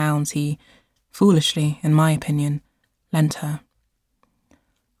 £20,000 he, foolishly, in my opinion, lent her.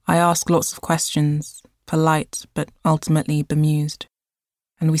 I ask lots of questions, polite but ultimately bemused,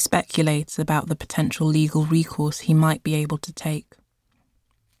 and we speculate about the potential legal recourse he might be able to take.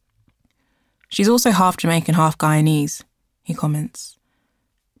 She's also half Jamaican, half Guyanese, he comments,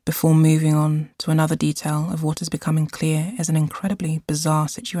 before moving on to another detail of what is becoming clear as an incredibly bizarre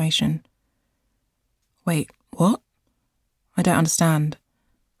situation. Wait, what? I don't understand,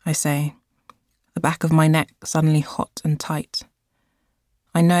 I say, the back of my neck suddenly hot and tight.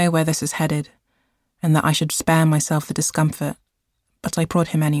 I know where this is headed, and that I should spare myself the discomfort, but I prod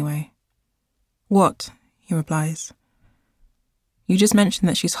him anyway. What? He replies. You just mentioned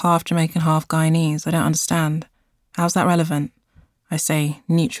that she's half Jamaican, half Guyanese. I don't understand. How's that relevant? I say,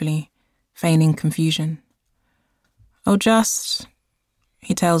 neutrally, feigning confusion. Oh, just...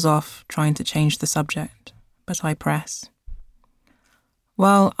 He tails off, trying to change the subject, but I press.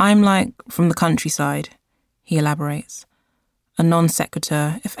 Well, I'm from the countryside, he elaborates, a non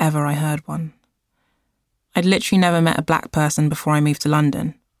sequitur if ever I heard one. I'd literally never met a black person before I moved to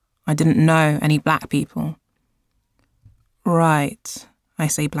London. I didn't know any black people. Right, I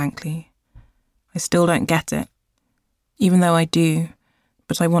say blankly. I still don't get it. Even though I do,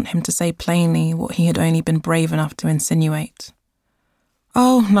 but I want him to say plainly what he had only been brave enough to insinuate.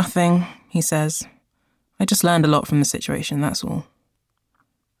 Oh, nothing, he says. I just learned a lot from the situation, that's all.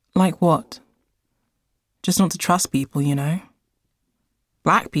 Like what? Just not to trust people, you know?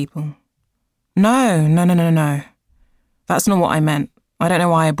 Black people? No. That's not what I meant. I don't know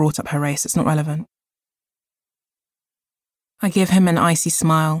why I brought up her race. It's not relevant. I give him an icy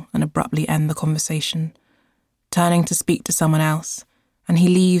smile and abruptly end the conversation, turning to speak to someone else, and he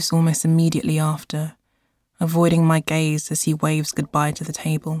leaves almost immediately after, avoiding my gaze as he waves goodbye to the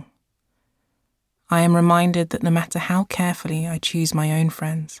table. I am reminded that no matter how carefully I choose my own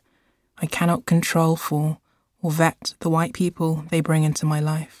friends, I cannot control for or vet the white people they bring into my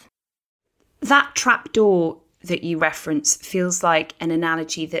life. That trapdoor that you reference feels like an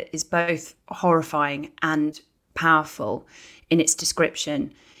analogy that is both horrifying and powerful in its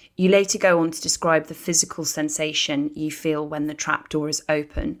description. You later go on to describe the physical sensation you feel when the trapdoor is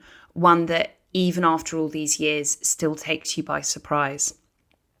open, one that, even after all these years, still takes you by surprise.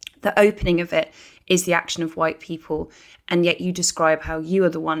 The opening of it is the action of white people, and yet you describe how you are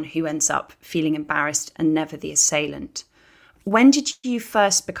the one who ends up feeling embarrassed and never the assailant. When did you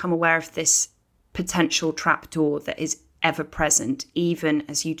first become aware of this potential trapdoor that is ever present, even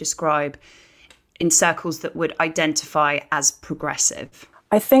as you describe, in circles that would identify as progressive?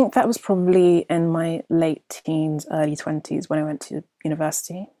 I think that was probably in my late teens, early 20s when I went to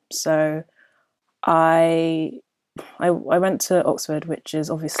university. So I went to Oxford, which is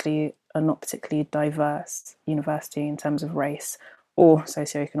obviously a not particularly diverse university in terms of race or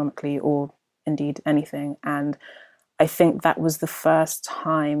socioeconomically or indeed anything. And I think that was the first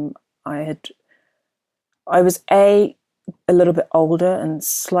time I was a little bit older and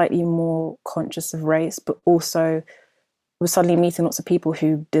slightly more conscious of race, but also was suddenly meeting lots of people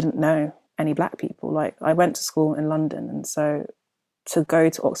who didn't know any black people. Like, I went to school in London, and so to go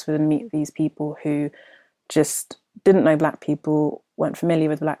to Oxford and meet these people who just didn't know black people, weren't familiar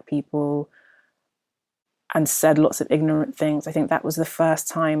with black people, and said lots of ignorant things. I think that was the first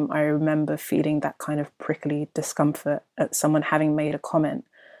time I remember feeling that kind of prickly discomfort at someone having made a comment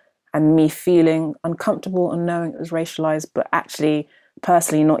and me feeling uncomfortable and knowing it was racialized, but actually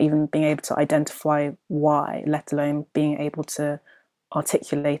personally not even being able to identify why, let alone being able to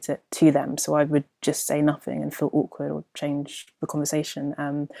articulate it to them. So I would just say nothing and feel awkward or change the conversation.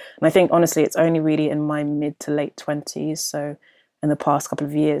 And I think, honestly, it's only really in my mid to late 20s, so in the past couple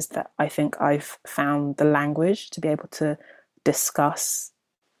of years, that I think I've found the language to be able to discuss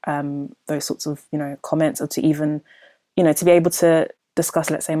those sorts of, comments, or to even, to be able to discuss,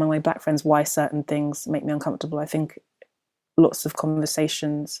 let's say, among my black friends, why certain things make me uncomfortable. I think lots of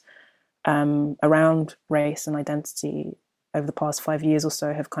conversations around race and identity over the past 5 years or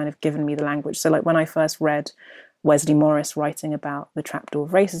so have kind of given me the language. So like when I first read Wesley Morris writing about the trapdoor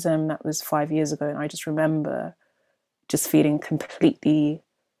of racism, that was 5 years ago. And I just remember just feeling completely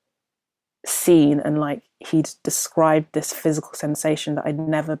seen, and like he'd described this physical sensation that I'd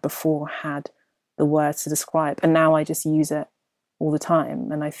never before had the words to describe. And now I just use it all the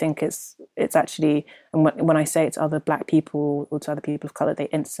time. And I think it's actually, and when I say it to other black people or to other people of color, they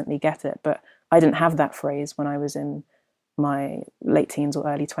instantly get it. But I didn't have that phrase when I was in my late teens or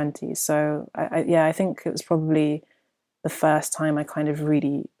early 20s. So I think it was probably the first time I kind of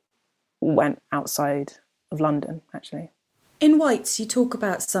really went outside of London, actually. In Whites, you talk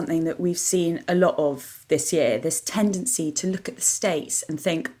about something that we've seen a lot of this year, this tendency to look at the States and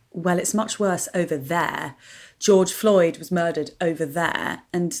think, well, it's much worse over there. George Floyd was murdered over there.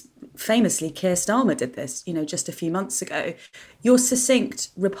 And famously, Keir Starmer did this, just a few months ago. Your succinct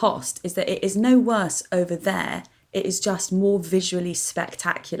riposte is that it is no worse over there. It is just more visually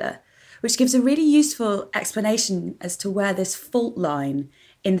spectacular, which gives a really useful explanation as to where this fault line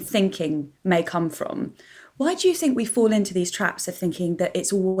in thinking may come from. Why do you think we fall into these traps of thinking that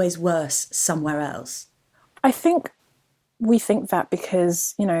it's always worse somewhere else? I think we think that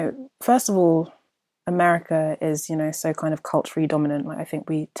because, first of all, America is, so kind of culturally dominant. Like, I think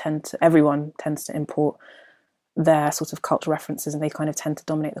everyone tends to import their sort of cultural references, and they kind of tend to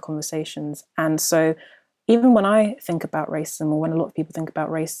dominate the conversations. And so even when I think about racism, or when a lot of people think about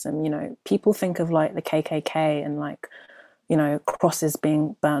racism, people think of like the KKK and like, crosses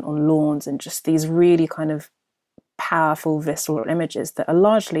being burnt on lawns, and just these really kind of powerful, visceral images that are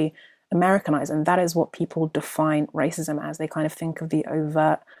largely Americanized. And that is what people define racism as. They kind of think of the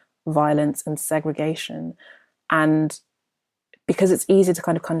overt violence and segregation. And because it's easy to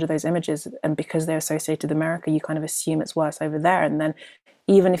kind of conjure those images, and because they're associated with America, you kind of assume it's worse over there. And then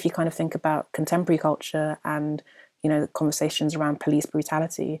even if you kind of think about contemporary culture and, the conversations around police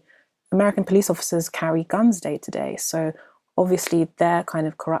brutality, American police officers carry guns day to day. So obviously their kind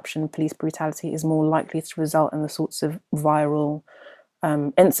of corruption, police brutality is more likely to result in the sorts of viral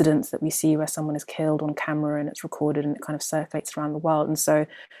incidents that we see where someone is killed on camera and it's recorded and it kind of circulates around the world. And so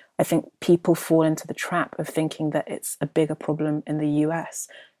I think people fall into the trap of thinking that it's a bigger problem in the US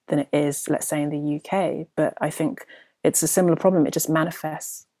than it is, let's say, in the UK. But I think it's a similar problem. It just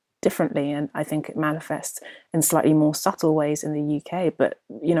manifests differently. And I think it manifests in slightly more subtle ways in the UK. But,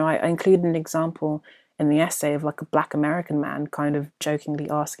 you know, I included an example in the essay of like a Black American man kind of jokingly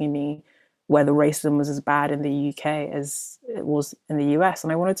asking me whether racism was as bad in the UK as it was in the US.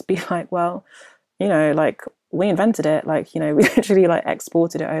 And I wanted to be like, well, you know, like we invented it, like, you know, we literally like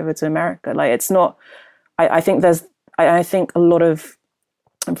exported it over to America. Like it's not, I think I think a lot of,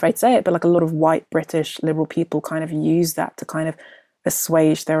 I'm afraid to say it, but like a lot of white British liberal people kind of use that to kind of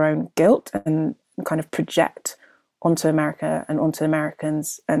assuage their own guilt and kind of project onto America and onto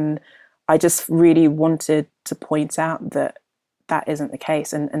Americans. And I just really wanted to point out that that isn't the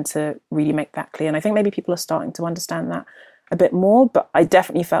case and to really make that clear. And I think maybe people are starting to understand that a bit more, but I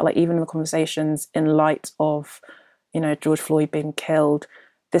definitely felt like even in the conversations in light of, you know, George Floyd being killed,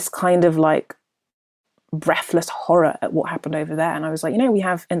 this kind of like breathless horror at what happened over there. And I was like, you know, we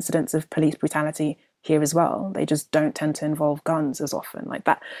have incidents of police brutality here as well. They just don't tend to involve guns as often. Like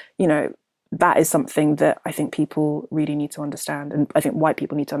that, you know, that is something that I think people really need to understand. And I think white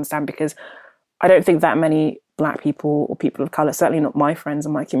people need to understand, because I don't think that many Black people or people of colour, certainly not my friends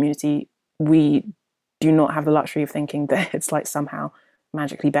and my community, we do not have the luxury of thinking that it's like somehow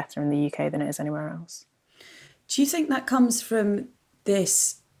magically better in the UK than it is anywhere else. Do you think that comes from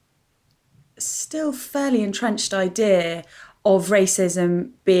this still fairly entrenched idea of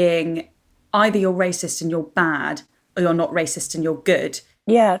racism being either you're racist and you're bad, or you're not racist and you're good?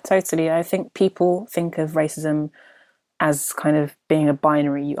 Yeah, totally. I think people think of racism as kind of being a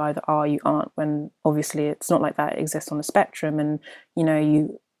binary. You either are, you aren't, when obviously it's not like that. It exists on a spectrum, and, you know,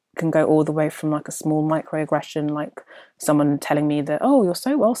 you can go all the way from like a small microaggression, like someone telling me that, oh, you're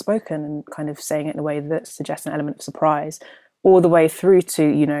so well spoken, and kind of saying it in a way that suggests an element of surprise, all the way through to,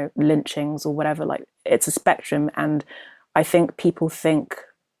 you know, lynchings or whatever. Like it's a spectrum. And I think people think,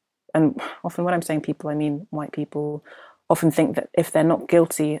 and often when I'm saying people, I mean white people, often think that if they're not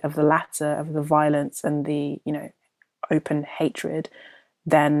guilty of the latter, of the violence and the, you know, open hatred,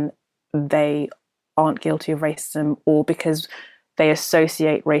 then they aren't guilty of racism, or because they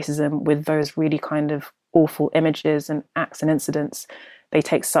associate racism with those really kind of awful images and acts and incidents, they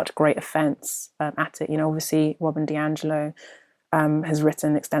take such great offense at it. You know, obviously Robin DiAngelo has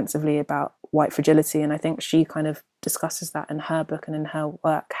written extensively about white fragility, and I think she kind of discusses that in her book and in her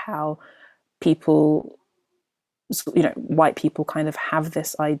work, how people, you know, white people kind of have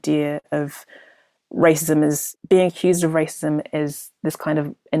this idea of racism as being accused of racism is this kind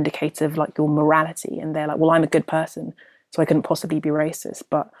of indicator of like your morality, and they're like, well, I'm a good person, so I couldn't possibly be racist.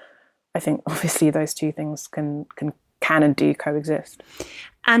 But I think obviously those two things can and do coexist.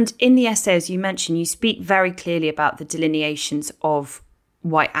 And in the essay, as you mentioned, you speak very clearly about the delineations of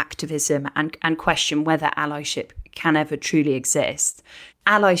white activism and question whether allyship can ever truly exist.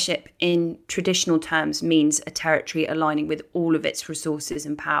 Allyship in traditional terms means a territory aligning with all of its resources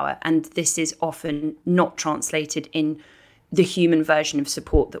and power, and this is often not translated in the human version of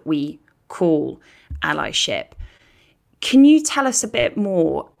support that we call allyship. Can you tell us a bit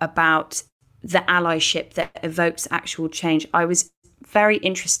more about the allyship that evokes actual change? I was very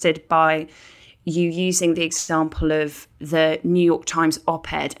interested by you using the example of the New York Times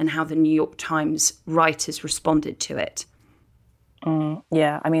op-ed and how the New York Times writers responded to it.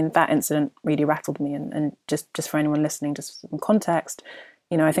 Yeah, I mean, that incident really rattled me. And just for anyone listening, just for some context,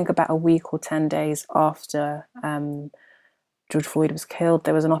 you know, I think about a week or 10 days after George Floyd was killed,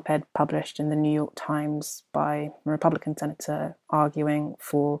 there was an op-ed published in the New York Times by a Republican senator arguing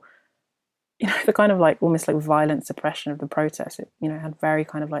for, you know, the kind of like almost like violent suppression of the protests. It, you know, had very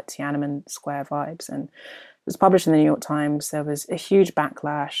kind of like Tiananmen Square vibes. And it was published in the New York Times. There was a huge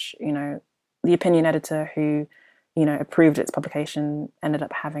backlash. You know, the opinion editor who, you know, approved its publication ended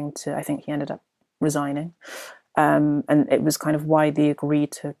up having to, I think he ended up resigning. And it was kind of widely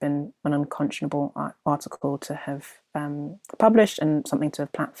agreed to have been an unconscionable article to have published and something to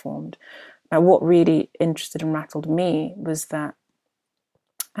have platformed. Now, what really interested and rattled me was that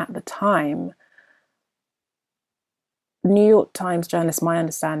at the time, New York Times journalists, my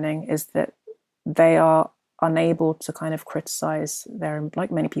understanding is that they are unable to kind of criticize their,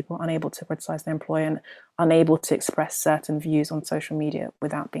 like many people, unable to criticize their employer and unable to express certain views on social media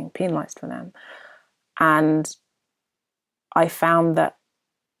without being penalized for them. And I found that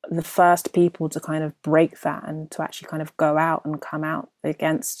the first people to kind of break that and to actually kind of go out and come out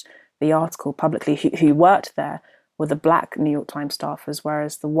against the article publicly who worked there were the Black New York Times staffers,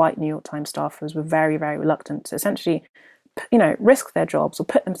 whereas the white New York Times staffers were very, very reluctant to essentially risk their jobs or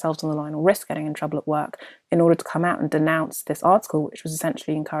put themselves on the line or risk getting in trouble at work in order to come out and denounce this article, which was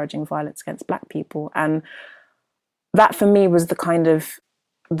essentially encouraging violence against Black people. And that for me was the kind of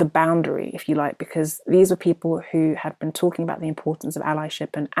the boundary, if you like, because these were people who had been talking about the importance of allyship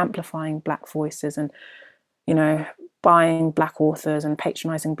and amplifying Black voices and, buying Black authors and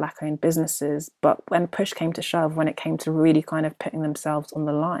patronizing Black-owned businesses. But when push came to shove, when it came to really kind of putting themselves on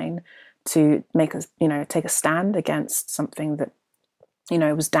the line to take a stand against something that,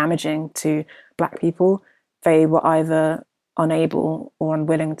 was damaging to Black people, they were either unable or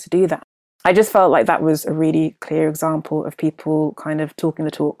unwilling to do that. I just felt like that was a really clear example of people kind of talking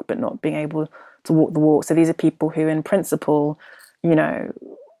the talk but not being able to walk the walk. So these are people who in principle,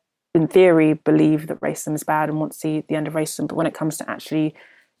 in theory, believe that racism is bad and want to see the end of racism. But when it comes to actually,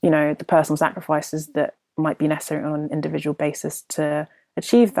 the personal sacrifices that might be necessary on an individual basis to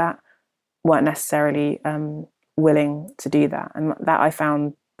achieve that, weren't necessarily willing to do that. And that I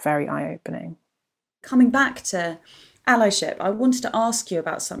found very eye-opening. Coming back to allyship, I wanted to ask you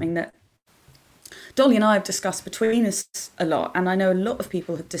about something that Dolly and I have discussed between us a lot, and I know a lot of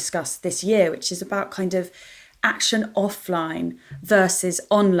people have discussed this year, which is about kind of action offline versus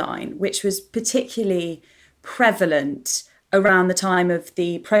online, which was particularly prevalent around the time of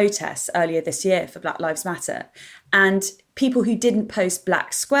the protests earlier this year for Black Lives Matter. And people who didn't post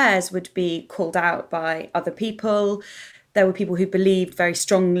Black squares would be called out by other people. There were people who believed very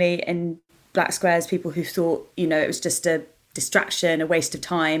strongly in Black squares, people who thought, it was just a distraction, a waste of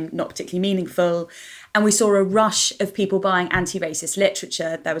time, not particularly meaningful. And we saw a rush of people buying anti-racist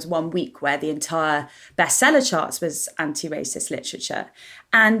literature. There was 1 week where the entire bestseller charts was anti-racist literature.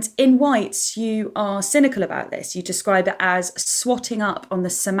 And in Whites, you are cynical about this. You describe it as swatting up on the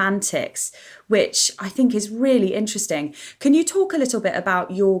semantics, which I think is really interesting. Can you talk a little bit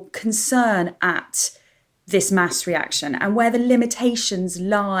about your concern at this mass reaction and where the limitations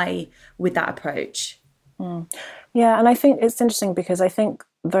lie with that approach? Yeah, and I think it's interesting because I think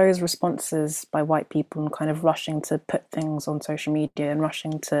those responses by white people and kind of rushing to put things on social media and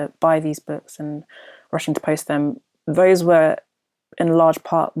rushing to buy these books and rushing to post them, those were in large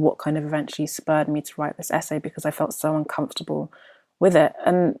part what kind of eventually spurred me to write this essay, because I felt so uncomfortable with it.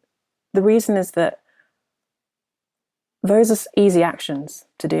 And the reason is that those are easy actions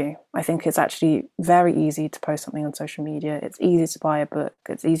to do. I think it's actually very easy to post something on social media. It's easy to buy a book.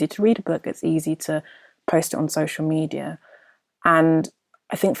 It's easy to read a book. It's easy to post it on social media. And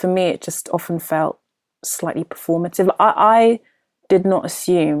I think for me, it just often felt slightly performative. I did not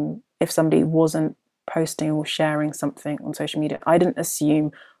assume if somebody wasn't posting or sharing something on social media, I didn't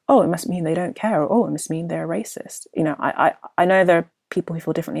assume, oh, it must mean they don't care, or oh, it must mean they're racist. I know there are people who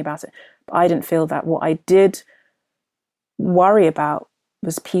feel differently about it, but I didn't feel that. What I did worry about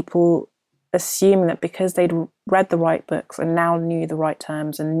was people assuming that because they'd read the right books and now knew the right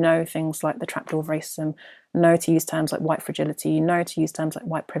terms and know things like the trapdoor of racism, know to use terms like white fragility, know to use terms like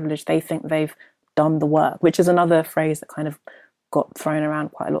white privilege, they think they've done the work, which is another phrase that kind of got thrown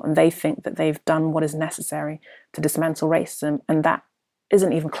around quite a lot. And they think that they've done what is necessary to dismantle racism. And that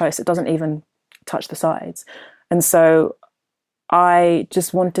isn't even close. It doesn't even touch the sides. And so I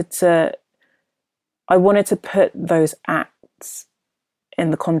just wanted to put those acts in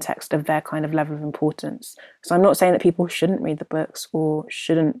the context of their kind of level of importance. So I'm not saying that people shouldn't read the books or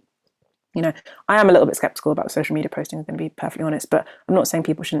shouldn't, I am a little bit skeptical about social media posting, I'm going to be perfectly honest, but I'm not saying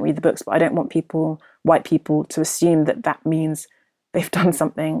people shouldn't read the books, but I don't want white people to assume that that means they've done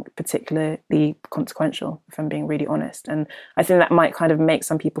something particularly consequential, if I'm being really honest. And I think that might kind of make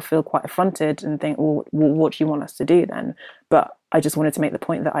some people feel quite affronted and think, well, what do you want us to do then? But I just wanted to make the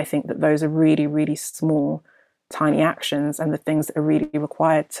point that I think that those are really, really small, tiny actions and the things that are really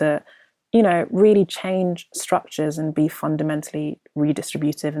required to, really change structures and be fundamentally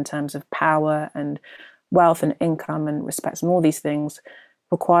redistributive in terms of power and wealth and income and respect and all these things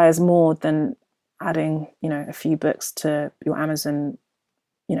requires more than adding, a few books to your Amazon,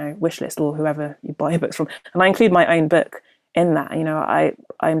 wish list or whoever you buy books from. And I include my own book in that.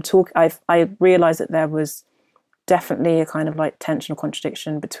 I realized that there was definitely a kind of like tension or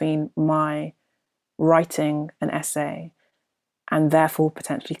contradiction between my writing an essay and therefore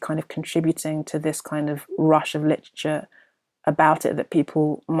potentially kind of contributing to this kind of rush of literature about it that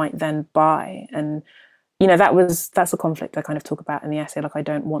people might then buy. And, that's a conflict I kind of talk about in the essay. Like, I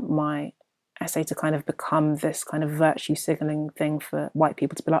don't want my essay to kind of become this kind of virtue signaling thing for white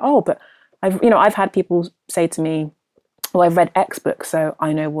people to be like, oh, but I've had people say to me, well, I've read X book, so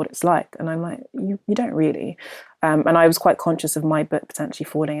I know what it's like. And I'm like, you don't really. And I was quite conscious of my book potentially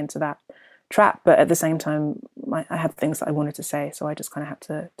falling into that trap, but at the same time I had things that I wanted to say, so I just kind of had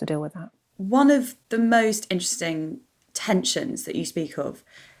to deal with that. One of the most interesting tensions that you speak of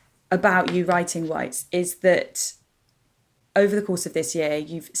about you writing Whites is that over the course of this year,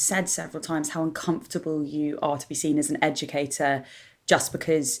 you've said several times how uncomfortable you are to be seen as an educator just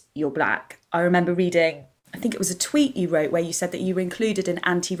because you're black. I remember reading, I think it was a tweet you wrote where you said that you were included in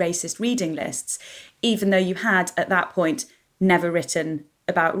anti-racist reading lists, even though you had at that point never written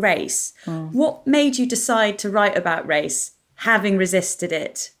about race. What made you decide to write about race, having resisted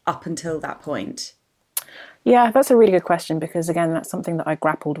it up until that point? Yeah, that's a really good question, because again, that's something that I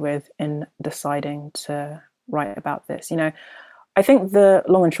grappled with in deciding to write about this. I think the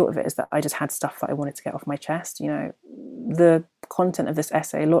long and short of it is that I just had stuff that I wanted to get off my chest. The content of this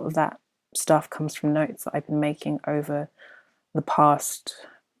essay, a lot of that stuff comes from notes that I've been making over the past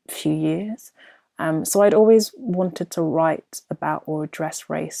few years. So I'd always wanted to write about or address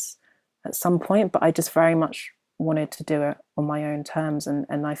race at some point, but I just very much wanted to do it on my own terms,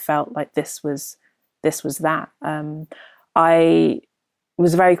 and I felt like this was that. I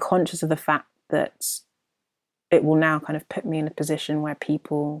was very conscious of the fact that it will now kind of put me in a position where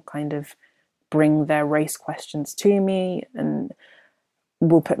people kind of bring their race questions to me and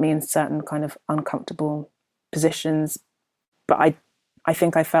will put me in certain kind of uncomfortable positions. But I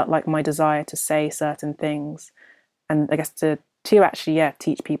think I felt like my desire to say certain things, and I guess to actually,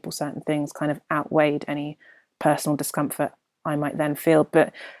 teach people certain things, kind of outweighed any personal discomfort I might then feel.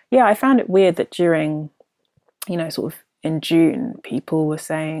 But yeah, I found it weird that during, sort of in June, people were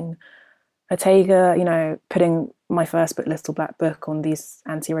saying, Otegha, putting my first book, Little Black Book, on these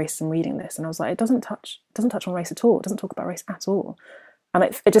anti-racism reading lists, and I was like, it doesn't touch on race at all. It doesn't talk about race at all, and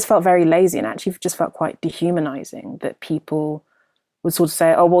it just felt very lazy, and actually just felt quite dehumanizing that people would sort of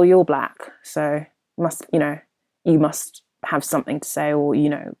say, oh well, you're black, so you must have something to say, or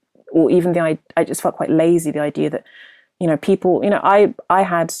or even I just felt quite lazy, the idea that people, I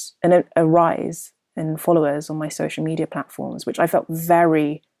had a rise in followers on my social media platforms, which I felt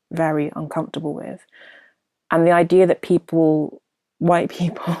very, very uncomfortable with. And the idea that white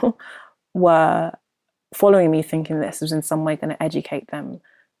people, were following me thinking this was in some way going to educate them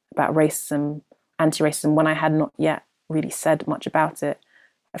about racism, anti-racism, when I had not yet really said much about it,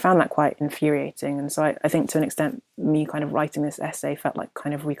 I found that quite infuriating. And so I think to an extent, me kind of writing this essay felt like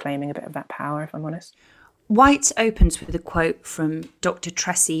kind of reclaiming a bit of that power, if I'm honest. Whites opens with a quote from Dr.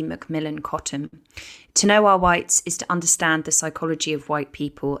 Tressie McMillan Cottom. To know our whites is to understand the psychology of white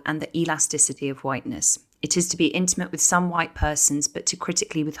people and the elasticity of whiteness. It is to be intimate with some white persons, but to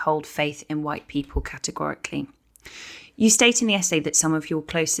critically withhold faith in white people categorically. You state in the essay that some of your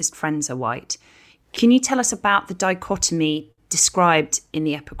closest friends are white. Can you tell us about the dichotomy described in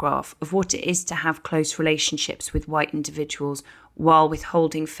the epigraph of what it is to have close relationships with white individuals while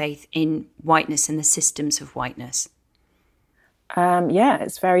withholding faith in whiteness and the systems of whiteness?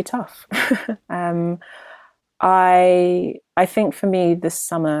 It's very tough. I think for me this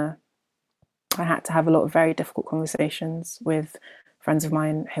summer, I had to have a lot of very difficult conversations with friends of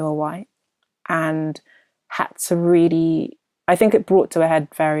mine who are white, and had to really, I think it brought to a head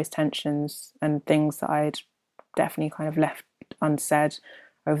various tensions and things that I'd definitely kind of left unsaid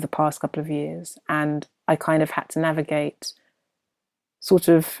over the past couple of years. And I kind of had to navigate sort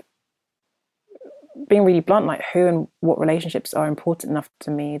of being really blunt, like who and what relationships are important enough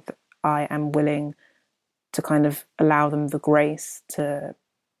to me that I am willing to kind of allow them the grace to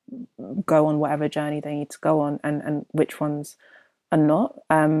go on whatever journey they need to go on, and which ones are not.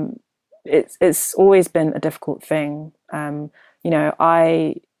 It's always been a difficult thing.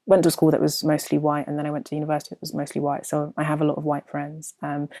 I went to a school that was mostly white, and then I went to university that was mostly white. So I have a lot of white friends.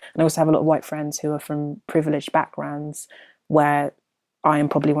 And I also have a lot of white friends who are from privileged backgrounds where I am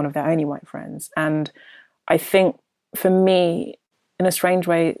probably one of their only white friends. And I think for me, in a strange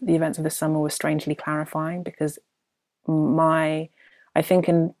way, the events of this summer were strangely clarifying, because I think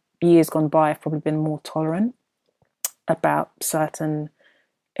in years gone by, I've probably been more tolerant about certain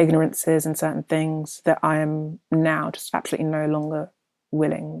ignorances and certain things that I am now just absolutely no longer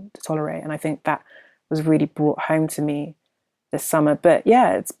willing to tolerate. And I think that was really brought home to me this summer. But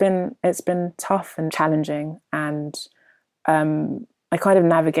yeah, it's been tough and challenging, and I kind of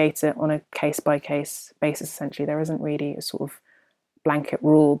navigate it on a case by case basis. Essentially, there isn't really a sort of blanket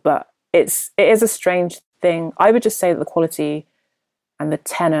rule, but it is a strange thing. I would just say that the quality and the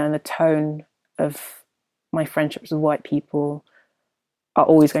tenor and the tone of my friendships with white people are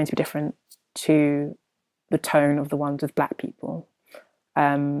always going to be different to the tone of the ones with black people.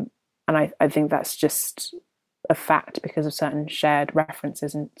 And I think that's just a fact because of certain shared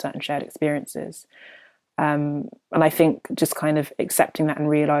references and certain shared experiences. And I think just kind of accepting that and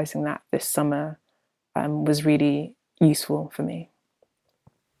realising that this summer was really useful for me.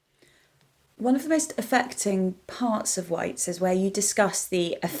 One of the most affecting parts of Whites is where you discuss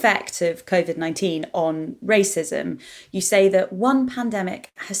the effect of COVID-19 on racism. You say that one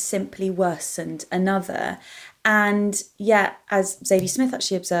pandemic has simply worsened another. And yet, as Zadie Smith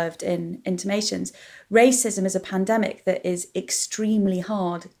actually observed in Intimations, racism is a pandemic that is extremely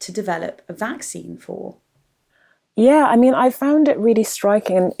hard to develop a vaccine for. Yeah, I mean, I found it really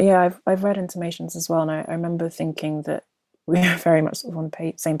striking. And yeah, I've read Intimations as well. And I remember thinking that we are very much sort of on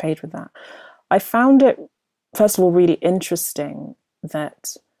the same page with that. I found it, first of all, really interesting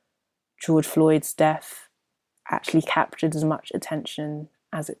that George Floyd's death actually captured as much attention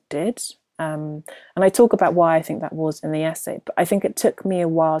as it did. And I talk about why I think that was in the essay, but I think it took me a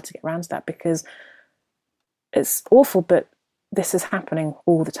while to get around to that because it's awful, but this is happening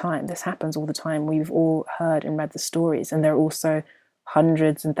all the time. This happens all the time. We've all heard and read the stories, and there are also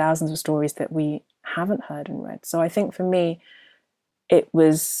hundreds and thousands of stories that we haven't heard and read. So I think for me, it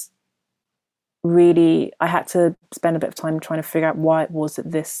was really, I had to spend a bit of time trying to figure out why it was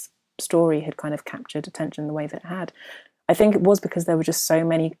that this story had kind of captured attention the way that it had. I think it was because there were just so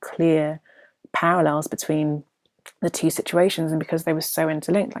many clear parallels between the two situations, and because they were so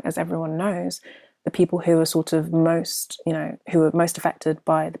interlinked. Like, as everyone knows, the people who are sort of most, who were most affected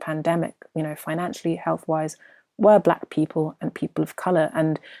by the pandemic, financially, health-wise, were Black people and people of colour.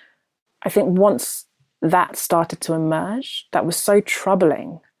 And I think once that started to emerge, that was so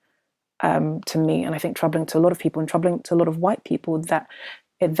troubling to me, and I think troubling to a lot of people and troubling to a lot of white people, that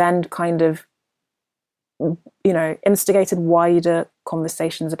it then kind of, instigated wider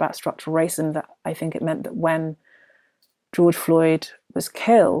conversations about structural racism. That I think it meant that when George Floyd was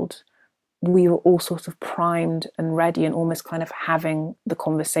killed, we were all sort of primed and ready and almost kind of having the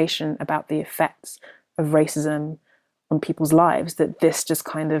conversation about the effects of racism on people's lives, that this just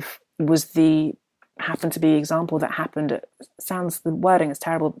kind of was happened to be an example that happened the wording is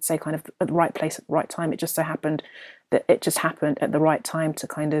terrible, but say kind of at the right place at the right time. It just so happened that it just happened at the right time to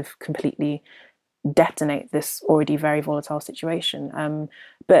kind of completely detonate this already very volatile situation.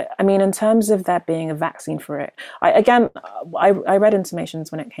 But I mean, in terms of there being a vaccine for it, I read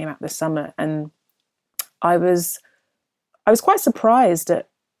Intimations when it came out this summer, and I was quite surprised at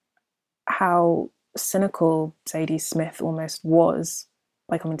how cynical Zadie Smith almost was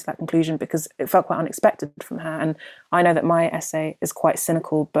by coming to that conclusion, because it felt quite unexpected from her. And I know that my essay is quite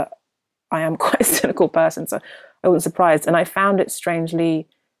cynical, but I am quite a cynical person, so I wasn't surprised. And I found it strangely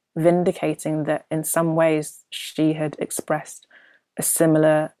vindicating that in some ways she had expressed a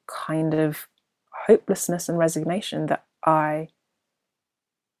similar kind of hopelessness and resignation that I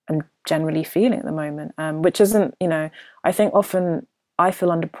am generally feeling at the moment, which isn't, I think often I feel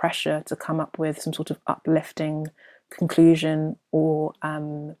under pressure to come up with some sort of uplifting conclusion or,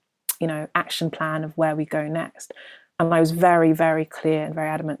 action plan of where we go next. And I was very, very clear and very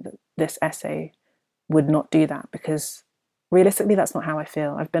adamant that this essay would not do that, because realistically, that's not how I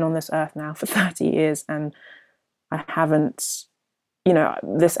feel. I've been on this earth now for 30 years and I haven't,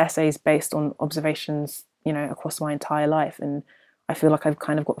 this essay is based on observations, across my entire life. And I feel like I've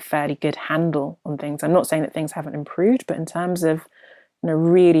kind of got a fairly good handle on things. I'm not saying that things haven't improved, but in terms of,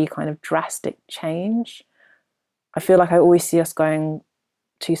 really kind of drastic change, I feel like I always see us going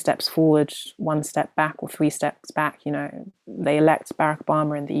 2 steps forward, 1 step back, or 3 steps back. They elect Barack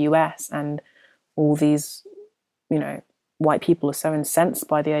Obama in the US, and all these, white people are so incensed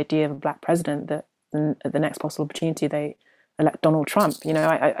by the idea of a Black president that at the next possible opportunity they elect Donald Trump.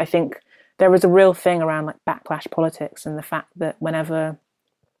 I think there is a real thing around like backlash politics, and the fact that whenever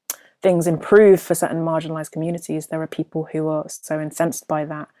things improve for certain marginalized communities, there are people who are so incensed by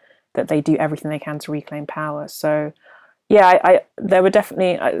that they do everything they can to reclaim power. So yeah, there were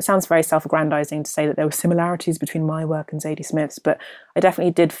definitely, it sounds very self-aggrandizing to say that there were similarities between my work and Zadie Smith's, but I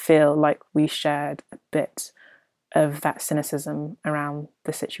definitely did feel like we shared a bit of that cynicism around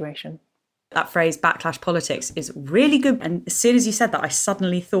the situation. That phrase, backlash politics, is really good. And as soon as you said that, I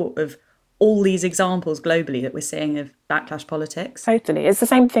suddenly thought of all these examples globally that we're seeing of backlash politics. Totally. It's the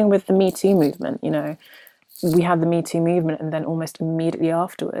same thing with the Me Too movement. We had the Me Too movement, and then almost immediately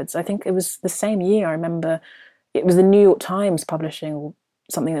afterwards, I think it was the same year, I remember it was the New York Times publishing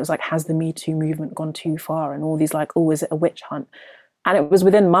something that was like, has the Me Too movement gone too far? And all these like, oh, is it a witch hunt? And it was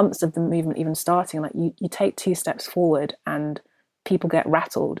within months of the movement even starting, like you take 2 steps forward and people get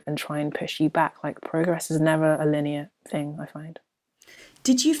rattled and try and push you back. Like, progress is never a linear thing, I find.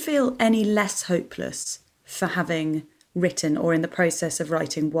 Did you feel any less hopeless for having written or in the process of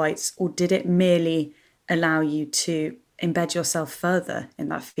writing Whites, or did it merely allow you to embed yourself further in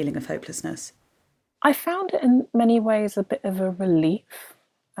that feeling of hopelessness? I found it in many ways a bit of a relief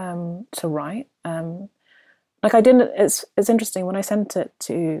to write. Like I didn't, it's interesting, when I sent it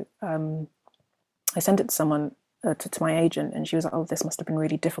to sent it to someone, to my agent, and she was like, oh, this must have been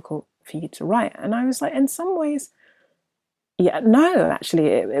really difficult for you to write. And I was like, in some ways, yeah, no, actually,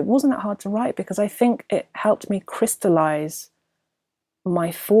 it wasn't that hard to write, because I think it helped me crystallize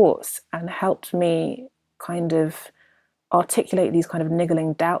my thoughts and helped me kind of articulate these kind of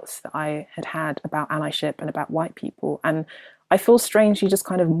niggling doubts that I had about allyship and about white people. And I feel strangely just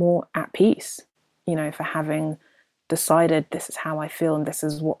kind of more at peace, you know, for having decided this is how I feel and this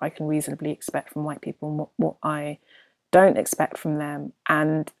is what I can reasonably expect from white people and what I don't expect from them.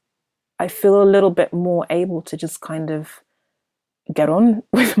 And I feel a little bit more able to just kind of get on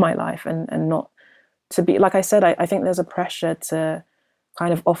with my life and not to be, like I said, I think there's a pressure to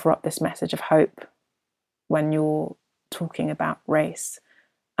kind of offer up this message of hope when you're talking about race.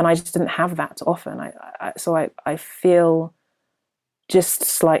 And I just didn't have that to offer. And so I feel just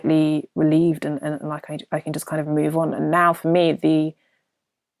slightly relieved and like I can just kind of move on. And now for me,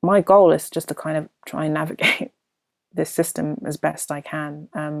 my goal is just to kind of try and navigate this system as best I can.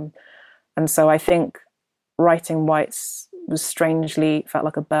 And so I think writing Whites was strangely, felt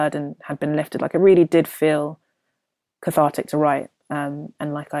like a burden had been lifted. Like it really did feel cathartic to write. And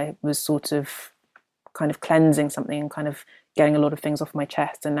like I was sort of kind of cleansing something and kind of getting a lot of things off my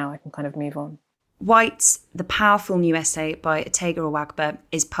chest, and now I can kind of move on. Whites, the powerful new essay by Otegha Uwagba,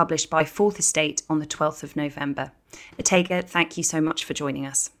 is published by Fourth Estate on the 12th of November. Otegha, thank you so much for joining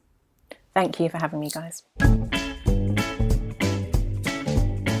us. Thank you for having me, guys.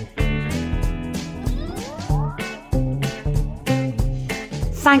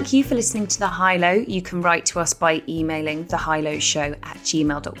 Thank you for listening to The High Low. You can write to us by emailing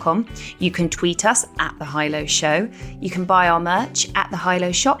thehighlowshow@gmail.com. You can tweet us at The High Low Show. You can buy our merch at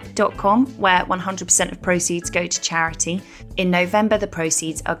thehighlowshop.com, where 100% of proceeds go to charity. In November, the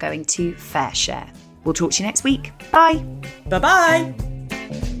proceeds are going to Fair Share. We'll talk to you next week. Bye. Bye-bye.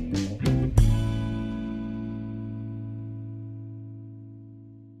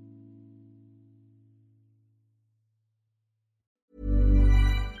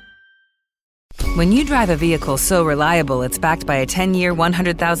 When you drive a vehicle so reliable it's backed by a 10-year,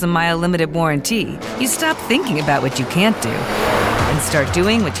 100,000-mile limited warranty, you stop thinking about what you can't do and start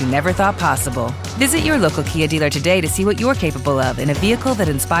doing what you never thought possible. Visit your local Kia dealer today to see what you're capable of in a vehicle that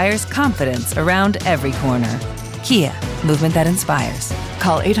inspires confidence around every corner. Kia, movement that inspires.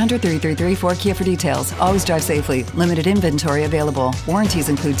 Call 800-333-4KIA for details. Always drive safely. Limited inventory available. Warranties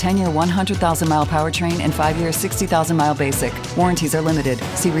include 10-year 100,000-mile powertrain and 5-year 60,000-mile basic. Warranties are limited.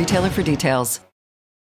 See retailer for details.